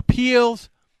went to appeals,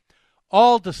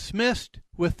 all dismissed,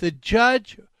 with the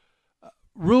judge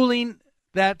ruling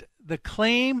that the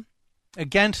claim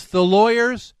against the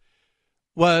lawyers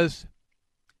was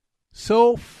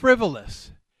so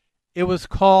frivolous, it was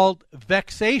called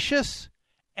vexatious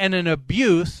and an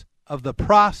abuse of the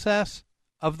process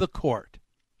of the court.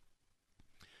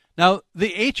 Now,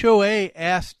 the HOA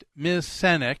asked Ms.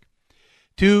 Senek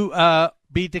to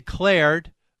be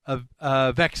declared a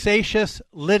vexatious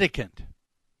litigant.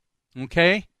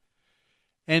 Okay?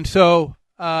 And so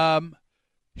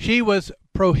she was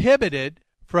prohibited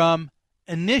from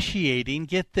initiating,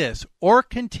 get this, or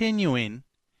continuing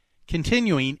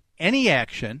any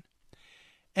action,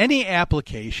 any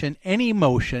application, any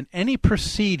motion, any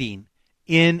proceeding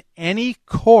in any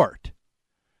court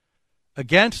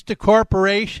against a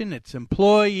corporation, its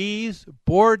employees,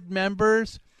 board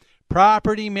members,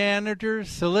 property managers,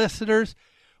 solicitors,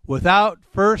 without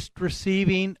first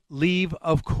receiving leave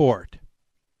of court,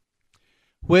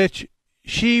 which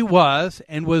she was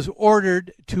and was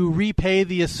ordered to repay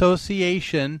the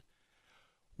association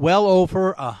well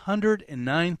over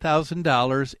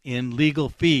 $109,000 in legal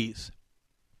fees,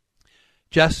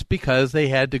 just because they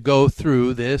had to go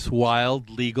through this wild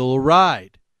legal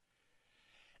ride.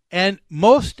 And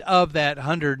most of that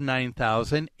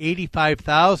 $109,000,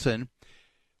 $85,000,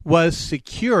 was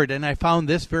secured, and I found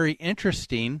this very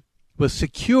interesting, was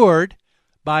secured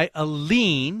by a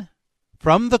lien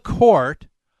from the court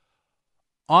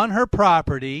on her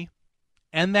property,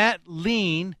 and that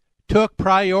lien took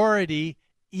priority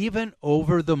even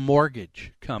over the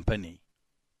mortgage company.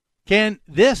 Can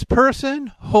this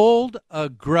person hold a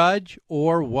grudge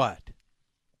or what?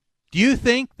 Do you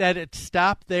think that it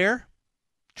stopped there?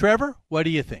 Trevor, what do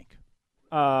you think?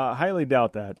 Highly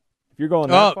doubt that. If you're going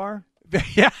that far?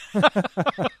 Yeah.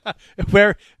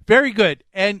 very, very good.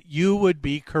 And you would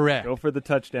be correct. Go for the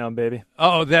touchdown, baby.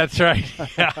 Oh, that's right.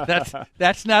 Yeah,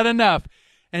 that's not enough.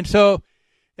 And so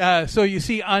you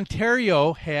see,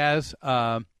 Ontario has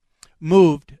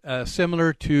moved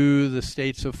similar to the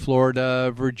states of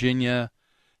Florida, Virginia,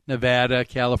 Nevada,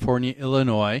 California,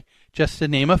 Illinois, just to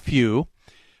name a few.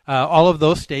 All of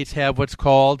those states have what's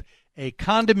called a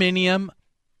condominium,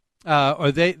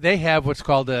 or they have what's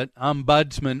called an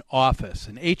ombudsman office,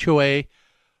 an HOA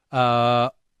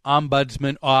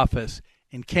ombudsman office.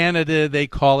 In Canada, they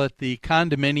call it the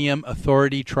Condominium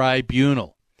Authority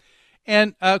Tribunal.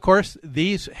 And, of course,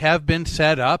 these have been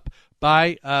set up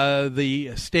by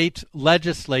the state's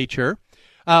legislature.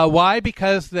 Why?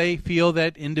 Because they feel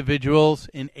that individuals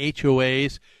in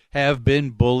HOAs have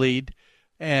been bullied,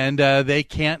 and they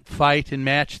can't fight and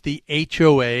match the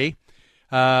HOA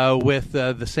with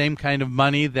the same kind of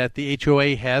money that the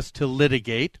HOA has to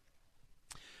litigate.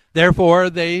 Therefore,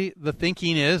 the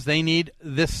thinking is they need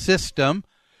this system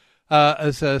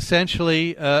as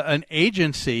essentially an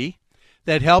agency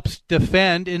that helps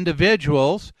defend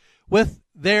individuals with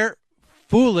their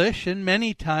foolish and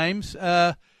many times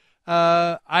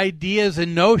ideas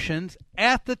and notions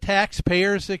at the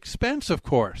taxpayer's expense, of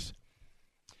course.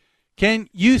 Can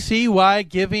you see why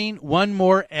giving one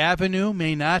more avenue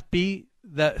may not be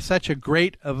such a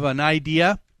great of an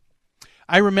idea?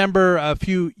 I remember a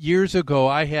few years ago,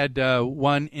 I had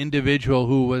one individual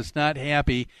who was not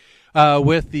happy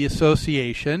with the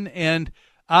association, and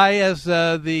I, as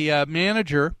the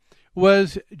manager,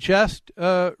 was just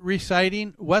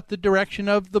reciting what the direction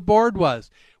of the board was.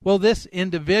 Well, this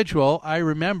individual, I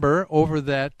remember,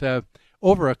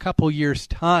 over a couple years'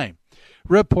 time,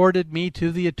 reported me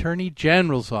to the Attorney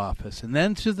General's office, and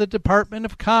then to the Department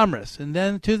of Commerce, and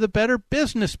then to the Better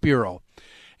Business Bureau.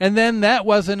 And then that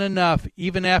wasn't enough,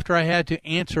 even after I had to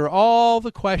answer all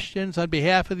the questions on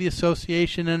behalf of the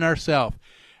association and ourselves.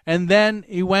 And then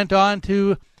he went on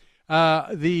to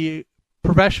the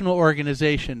professional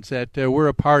organizations that we're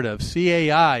a part of,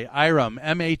 CAI, IREM,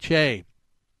 MHA.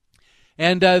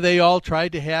 And they all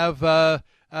tried to have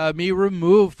me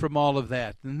removed from all of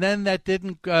that. And then that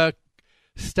didn't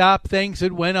stop things.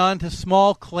 It went on to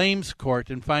small claims court,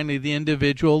 and finally the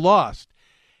individual lost.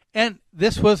 And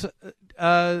this was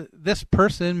this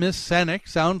person, Ms. Senek,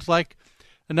 sounds like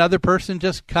another person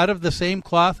just cut of the same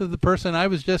cloth of the person I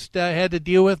was just had to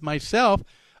deal with myself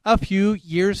a few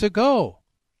years ago.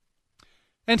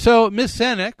 And so Ms.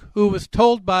 Senek, who was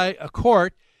told by a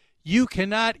court, you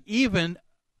cannot even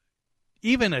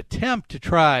attempt to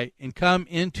try and come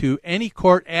into any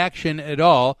court action at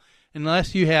all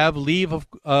unless you have leave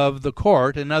of the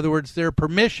court, in other words, their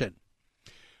permission.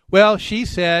 Well, she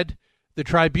said the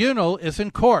tribunal is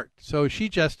in court, so she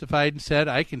justified and said,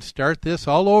 I can start this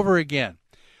all over again.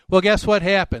 Well, guess what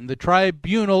happened? The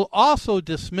tribunal also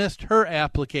dismissed her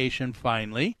application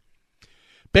finally,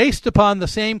 based upon the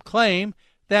same claim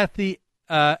that the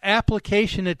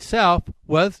application itself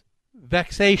was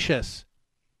vexatious.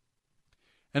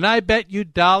 And I bet you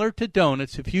dollar to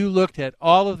donuts, if you looked at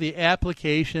all of the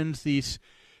applications these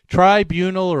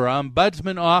tribunal or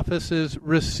ombudsman offices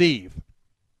receive,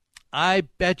 I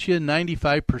bet you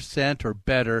 95% or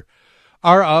better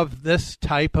are of this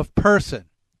type of person.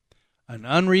 An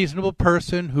unreasonable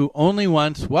person who only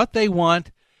wants what they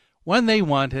want, when they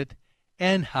want it,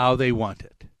 and how they want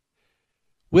it.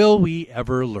 Will we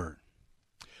ever learn?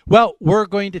 Well, we're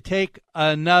going to take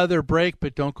another break,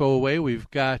 but don't go away. We've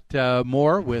got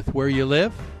more with Where You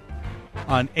Live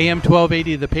on AM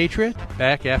 1280 The Patriot,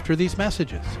 back after these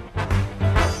messages.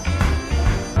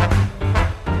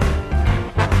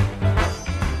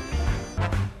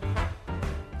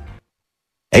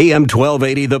 AM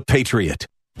 1280 The Patriot.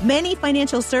 Many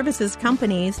financial services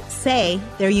companies say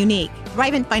they're unique.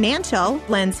 Thrivent Financial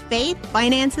blends faith,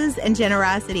 finances, and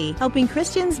generosity, helping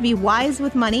Christians be wise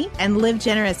with money and live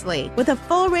generously. With a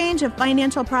full range of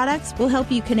financial products, we'll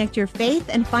help you connect your faith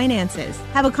and finances.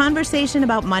 Have a conversation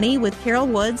about money with Carol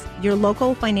Woods, your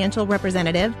local financial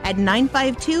representative, at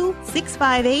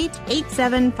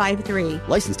 952-658-8753.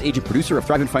 Licensed agent producer of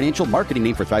Thrivent Financial, marketing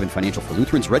name for Thrivent Financial for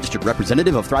Lutherans, registered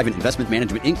representative of Thrivent Investment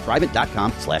Management, Inc.,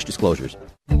 Thrivent.com/disclosures.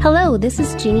 Hello, this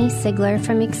is Jeannie Sigler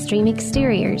from Extreme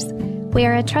Exteriors. We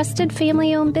are a trusted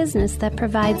family-owned business that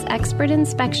provides expert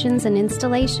inspections and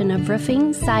installation of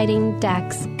roofing, siding,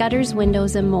 decks, gutters,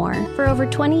 windows, and more. For over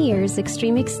 20 years,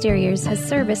 Extreme Exteriors has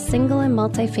serviced single and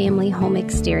multifamily home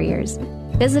exteriors.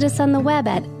 Visit us on the web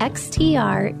at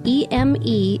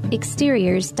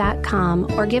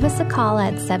xtremeexteriors.com or give us a call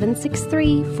at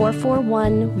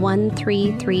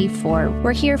 763-441-1334.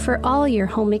 We're here for all your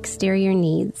home exterior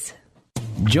needs.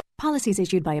 Policies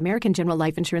issued by American General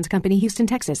Life Insurance Company, Houston,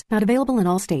 Texas. Not available in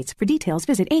all states. For details,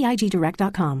 visit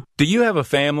AIGdirect.com. Do you have a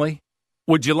family?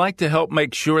 Would you like to help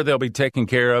make sure they'll be taken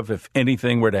care of if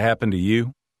anything were to happen to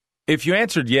you? If you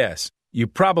answered yes, you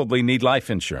probably need life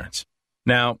insurance.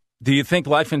 Now, do you think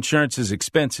life insurance is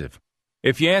expensive?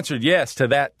 If you answered yes to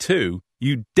that too,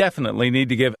 you definitely need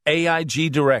to give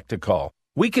AIG Direct a call.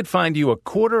 We could find you a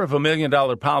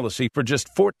 $250,000 policy for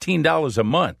just $14 a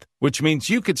month, which means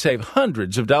you could save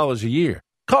hundreds of dollars a year.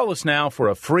 Call us now for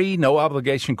a free,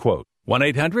 no-obligation quote.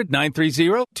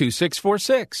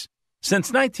 1-800-930-2646.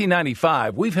 Since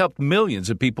 1995, we've helped millions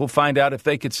of people find out if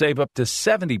they could save up to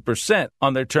 70%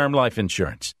 on their term life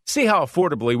insurance. See how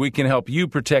affordably we can help you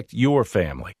protect your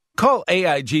family. Call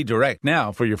AIG Direct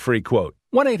now for your free quote.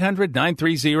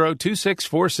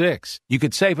 1-800-930-2646. You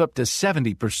could save up to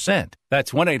 70%.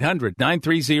 That's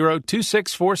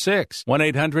 1-800-930-2646.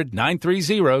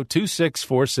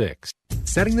 1-800-930-2646.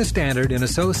 Setting the standard in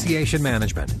association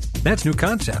management. That's New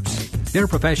Concepts. Their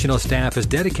professional staff is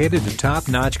dedicated to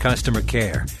top-notch customer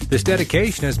care. This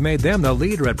dedication has made them the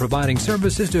leader at providing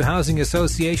services to housing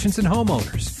associations and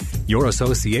homeowners. Your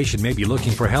association may be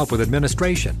looking for help with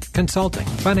administration, consulting,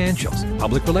 financials,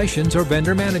 public relations, or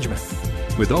vendor management.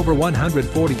 With over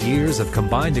 140 years of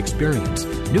combined experience,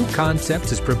 New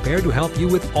Concepts is prepared to help you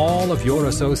with all of your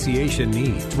association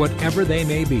needs, whatever they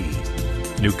may be.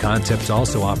 New Concepts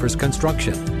also offers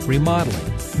construction,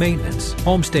 remodeling, maintenance,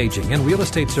 home staging, and real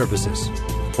estate services.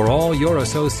 For all your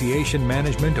association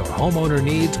management or homeowner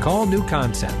needs, call New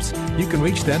Concepts. You can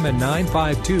reach them at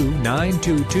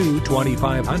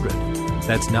 952-922-2500.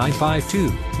 That's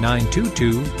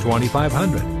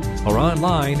 952-922-2500. Or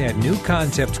online at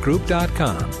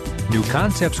newconceptsgroup.com.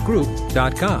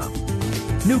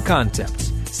 newconceptsgroup.com. New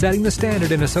Concepts, setting the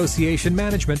standard in association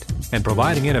management and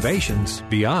providing innovations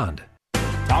beyond.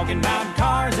 Talking about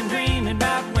cars and dreaming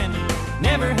about women.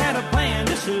 Never had a plan,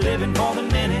 just living for the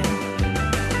minute.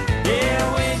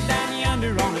 Yeah, way down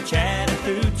yonder on the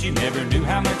Chattahoochee, never knew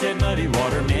how much that muddy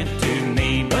water meant to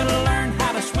me. But I learned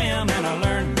how to swim and I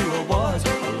learned who I was.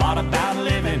 A lot about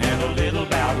living and a little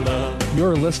about love.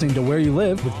 You're listening to Where You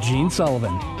Live with Gene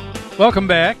Sullivan. Welcome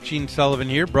back. Gene Sullivan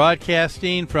here,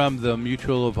 broadcasting from the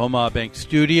Mutual of Omaha Bank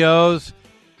studios.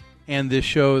 And this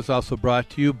show is also brought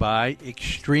to you by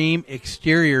Extreme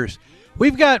Exteriors.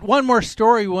 We've got one more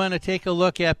story we want to take a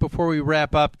look at before we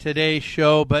wrap up today's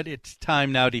show, but it's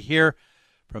time now to hear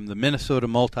from the Minnesota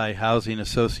Multi-Housing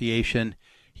Association.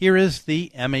 Here is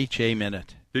the MHA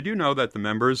Minute. Did you know that the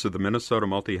members of the Minnesota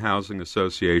Multi-Housing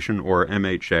Association, or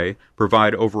MHA,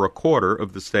 provide over a quarter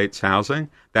of the state's housing?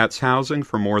 That's housing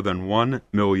for more than 1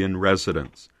 million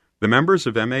residents. The members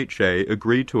of MHA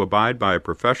agree to abide by a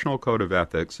professional code of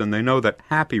ethics, and they know that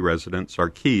happy residents are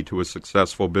key to a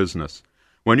successful business.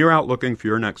 When you're out looking for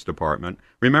your next apartment,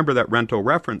 remember that rental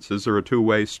references are a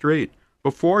two-way street.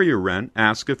 Before you rent,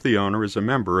 ask if the owner is a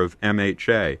member of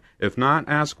MHA. If not,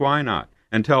 ask why not,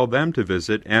 and tell them to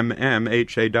visit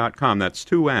mmha.com. That's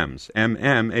two M's,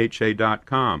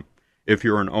 mmha.com. If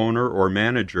you're an owner or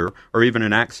manager or even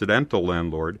an accidental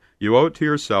landlord, you owe it to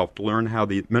yourself to learn how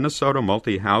the Minnesota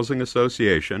Multi-Housing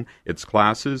Association, its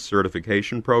classes,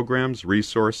 certification programs,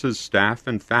 resources, staff,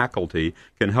 and faculty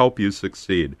can help you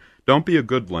succeed. Don't be a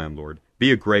good landlord.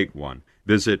 Be a great one.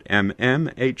 Visit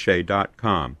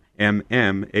mmha.com,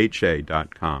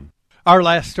 mmha.com. Our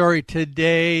last story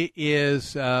today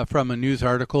is from a news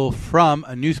article from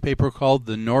a newspaper called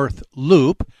The North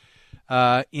Loop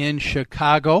in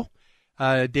Chicago,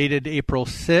 dated April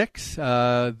 6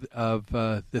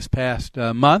 of this past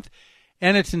month,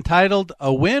 and it's entitled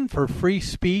 "A Win for Free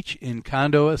Speech in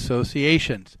Condo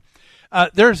Associations."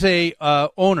 There's a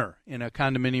owner in a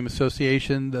condominium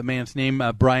association. The man's name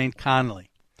Brian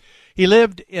Conley. He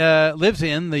lives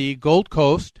in the Gold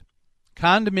Coast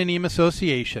Condominium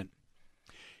Association.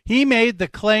 He made the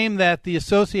claim that the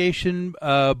association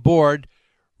board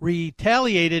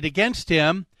retaliated against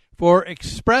him for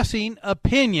expressing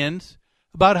opinions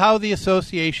about how the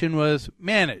association was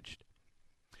managed.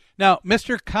 Now,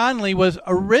 Mr. Conley was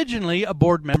originally a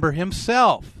board member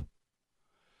himself.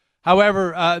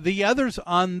 However, the others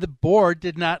on the board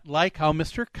did not like how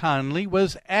Mr. Conley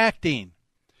was acting.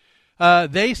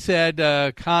 They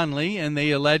said Conley, and they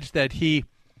alleged that he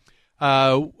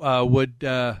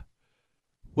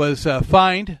was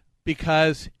fined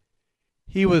because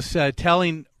he was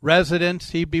telling residents,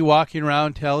 he'd be walking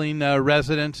around telling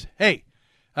residents, hey,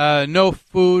 no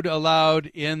food allowed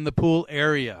in the pool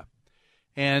area.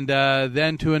 And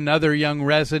then to another young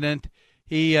resident,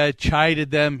 he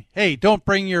chided them, hey, don't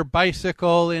bring your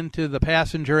bicycle into the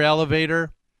passenger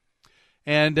elevator.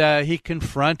 And he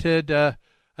confronted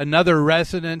another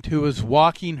resident who was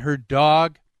walking her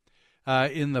dog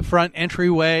in the front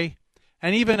entryway.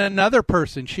 And even another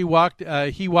person, he walked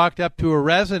up to a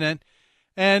resident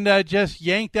and just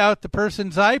yanked out the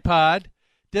person's iPod,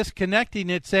 disconnecting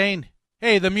it, saying,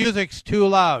 hey, the music's too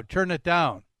loud, turn it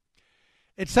down.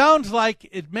 It sounds like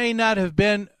it may not have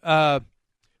been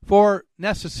for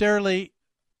necessarily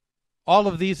all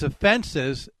of these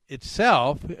offenses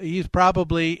itself. He's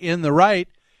probably in the right,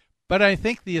 but I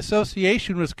think the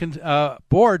association was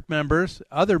board members,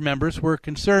 other members were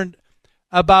concerned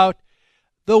about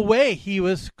the way he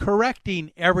was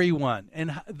correcting everyone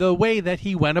and the way that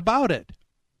he went about it.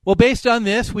 Well, based on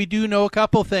this, we do know a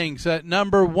couple things.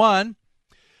 Number one,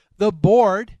 the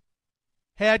board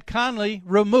had Conley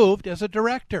removed as a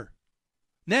director.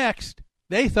 Next,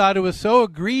 they thought it was so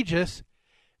egregious,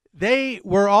 they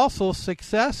were also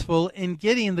successful in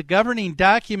getting the governing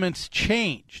documents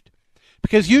changed.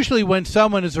 Because usually when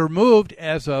someone is removed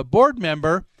as a board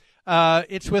member,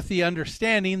 it's with the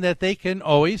understanding that they can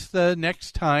always, the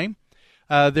next time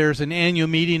there's an annual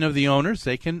meeting of the owners,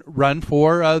 they can run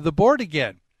for the board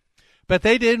again. But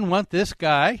they didn't want this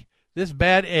guy, this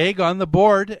bad egg, on the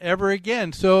board ever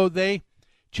again. So they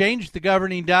changed the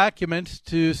governing documents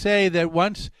to say that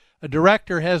once a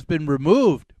director has been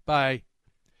removed by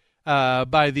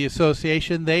the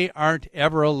association, they aren't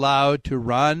ever allowed to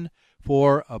run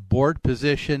for a board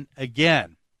position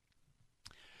again.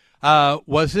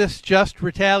 Was this just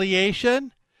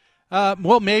retaliation?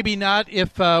 Well, maybe not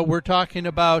if we're talking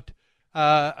about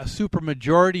a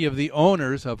supermajority of the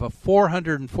owners of a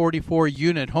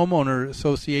 444-unit homeowner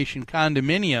association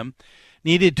condominium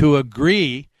needed to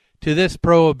agree to this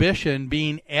prohibition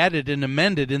being added and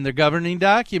amended in the governing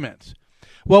documents.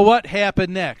 Well, what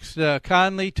happened next?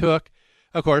 Conley took,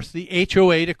 of course, the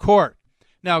HOA to court.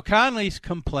 Now, Conley's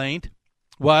complaint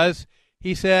was,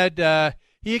 he said,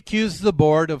 he accused the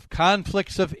board of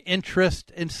conflicts of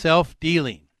interest and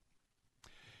self-dealing.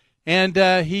 And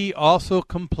he also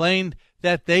complained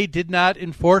that they did not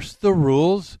enforce the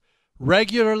rules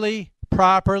regularly,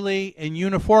 properly, and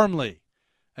uniformly.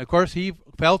 Of course, he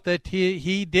felt that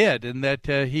he did, and that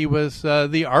he was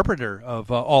the arbiter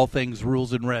of all things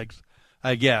rules and regs,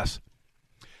 I guess.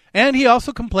 And he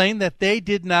also complained that they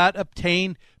did not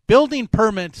obtain building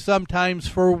permits sometimes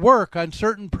for work on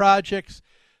certain projects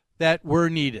that were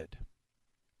needed.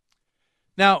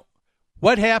 Now,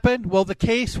 what happened? Well, the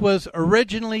case was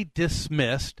originally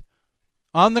dismissed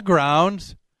on the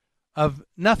grounds of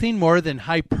nothing more than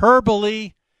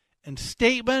hyperbole and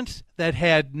statements that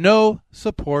had no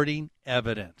supporting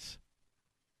evidence.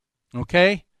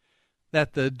 Okay?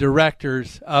 That the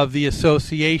directors of the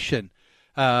association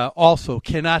also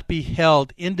cannot be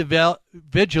held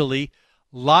individually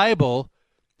liable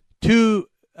to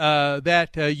that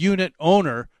unit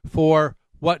owner for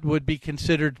what would be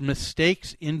considered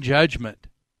mistakes in judgment.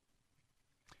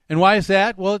 And why is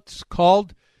that? Well, it's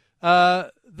called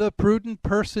the prudent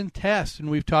person test, and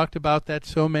we've talked about that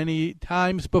so many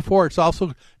times before. It's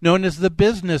also known as the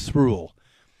business rule.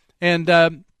 And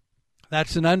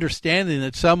that's an understanding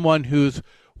that someone who's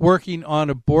working on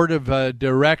a board of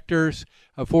directors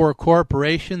for a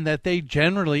corporation, that they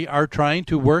generally are trying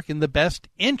to work in the best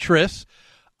interests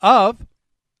of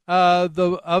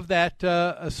that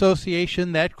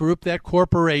association, that group, that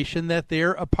corporation that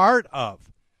they're a part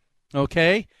of.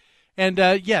 Okay? And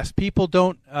yes, people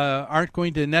aren't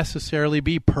going to necessarily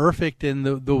be perfect in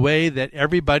the way that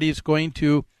everybody's going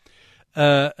to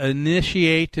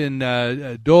initiate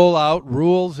and dole out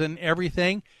rules and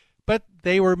everything, but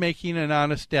they were making an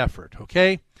honest effort.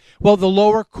 Okay? Well, the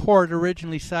lower court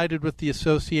originally sided with the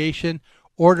association,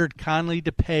 ordered Conley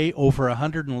to pay over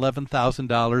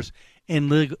 $111,000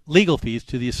 in legal fees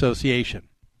to the association.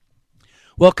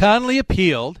 Well, Conley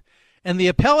appealed, and the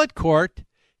appellate court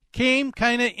came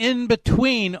kind of in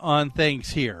between on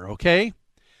things here, okay?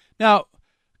 Now,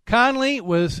 Conley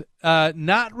was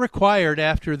not required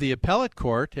after the appellate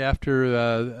court,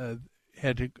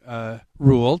 had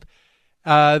ruled,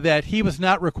 that he was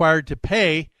not required to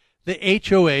pay the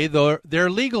HOA their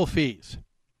legal fees.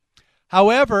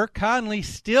 However, Conley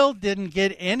still didn't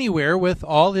get anywhere with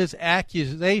all his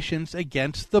accusations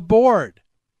against the board.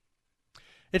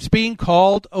 It's being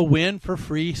called a win for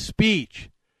free speech.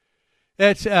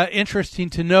 It's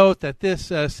interesting to note that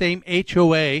this same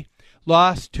HOA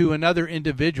lost to another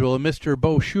individual, Mr.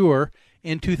 Boucher,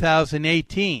 in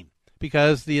 2018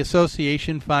 because the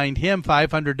association fined him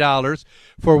 $500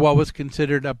 for what was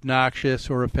considered obnoxious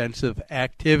or offensive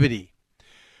activity,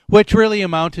 which really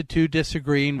amounted to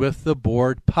disagreeing with the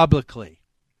board publicly.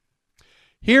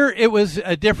 Here it was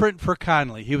different for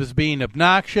Conley. He was being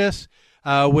obnoxious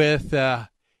with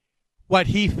what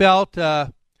he felt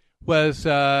was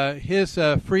his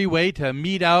free way to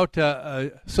mete out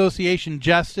association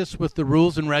justice with the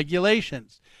rules and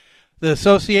regulations. The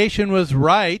association was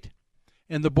right,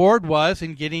 and the board was,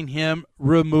 in getting him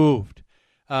removed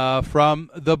from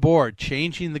the board,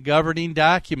 changing the governing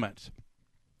documents.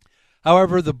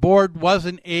 However, the board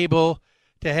wasn't able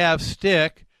to have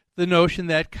stick the notion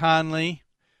that Conley,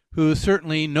 who is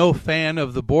certainly no fan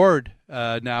of the board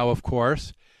now, of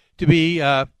course, to be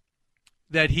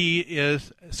that he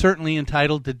is certainly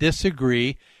entitled to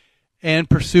disagree and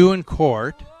pursue in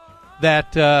court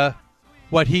that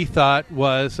what he thought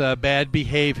was bad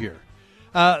behavior.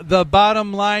 The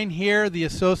bottom line here, the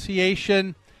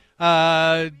association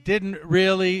didn't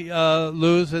really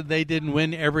lose, and they didn't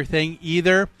win everything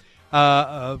either.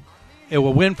 It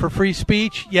will win for free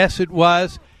speech. Yes, it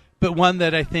was, but one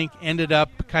that I think ended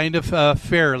up kind of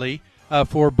fairly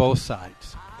for both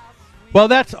sides. Well,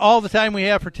 that's all the time we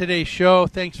have for today's show.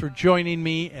 Thanks for joining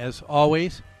me, as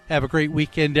always. Have a great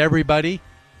weekend, everybody.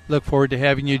 Look forward to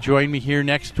having you join me here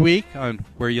next week on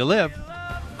Where You Live.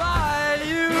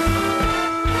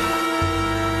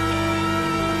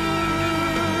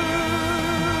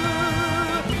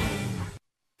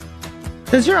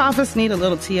 Does your office need a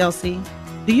little TLC?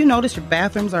 Do you notice your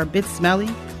bathrooms are a bit smelly?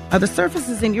 Are the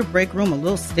surfaces in your break room a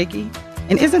little sticky?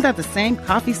 And isn't that the same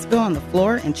coffee spill on the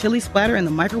floor and chili splatter in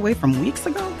the microwave from weeks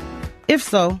ago? If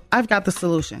so, I've got the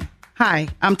solution. Hi,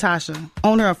 I'm Tasha,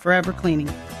 owner of Forever Cleaning.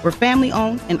 We're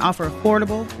family-owned and offer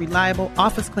affordable, reliable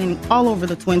office cleaning all over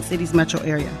the Twin Cities metro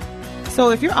area.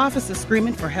 So if your office is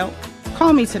screaming for help,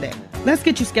 call me today. Let's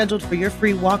get you scheduled for your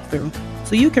free walkthrough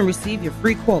so you can receive your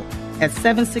free quote at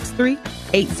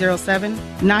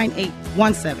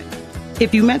 763-807-9817.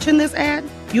 If you mention this ad,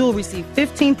 you will receive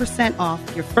 15% off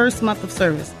your first month of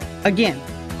service. Again,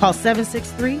 call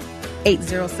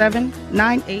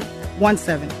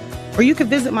 763-807-9817. Or you can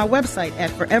visit my website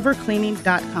at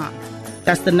forevercleaning.com.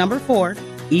 That's the number 4,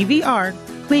 EVR,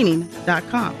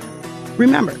 cleaning.com.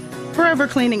 Remember, Forever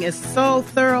Cleaning is so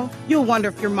thorough, you'll wonder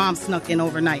if your mom snuck in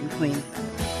overnight and cleaned.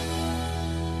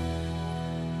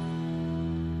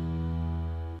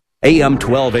 AM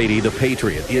 1280, The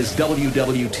Patriot, is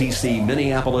WWTC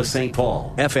Minneapolis, St.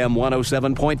 Paul. FM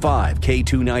 107.5,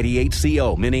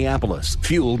 K298CO, Minneapolis.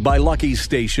 Fueled by Lucky's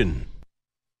Station.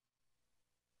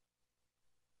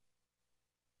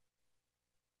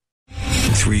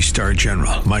 Three-star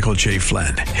General Michael J.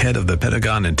 Flynn, head of the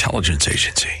Pentagon Intelligence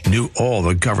Agency, knew all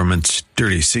the government's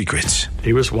dirty secrets.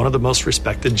 He was one of the most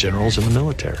respected generals in the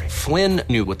military. Flynn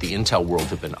knew what the intel world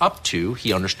had been up to.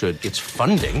 He understood its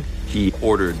funding. He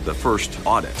ordered the first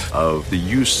audit of the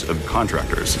use of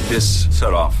contractors. This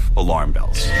set off alarm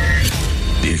bells.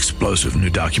 The explosive new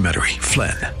documentary,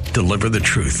 Flynn, Deliver the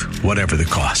Truth, Whatever the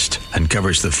Cost,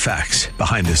 uncovers the facts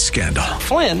behind this scandal.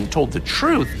 Flynn told the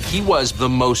truth. He was the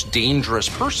most dangerous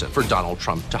person for Donald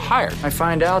Trump to hire. I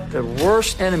find out the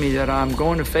worst enemy that I'm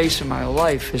going to face in my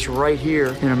life is right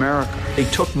here in America. They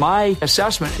took my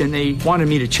assessment and they wanted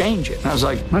me to change it. And I was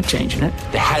like, I'm not changing it.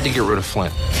 They had to get rid of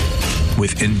Flynn.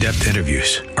 With in-depth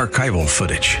interviews, archival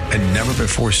footage, and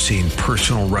never-before-seen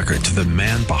personal records of the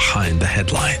man behind the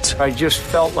headlines. I just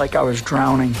felt like I was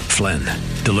drowning. Flynn,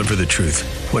 Deliver the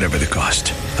Truth, Whatever the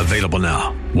Cost. Available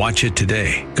now. Watch it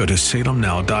today. Go to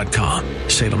salemnow.com.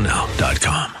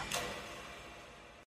 salemnow.com.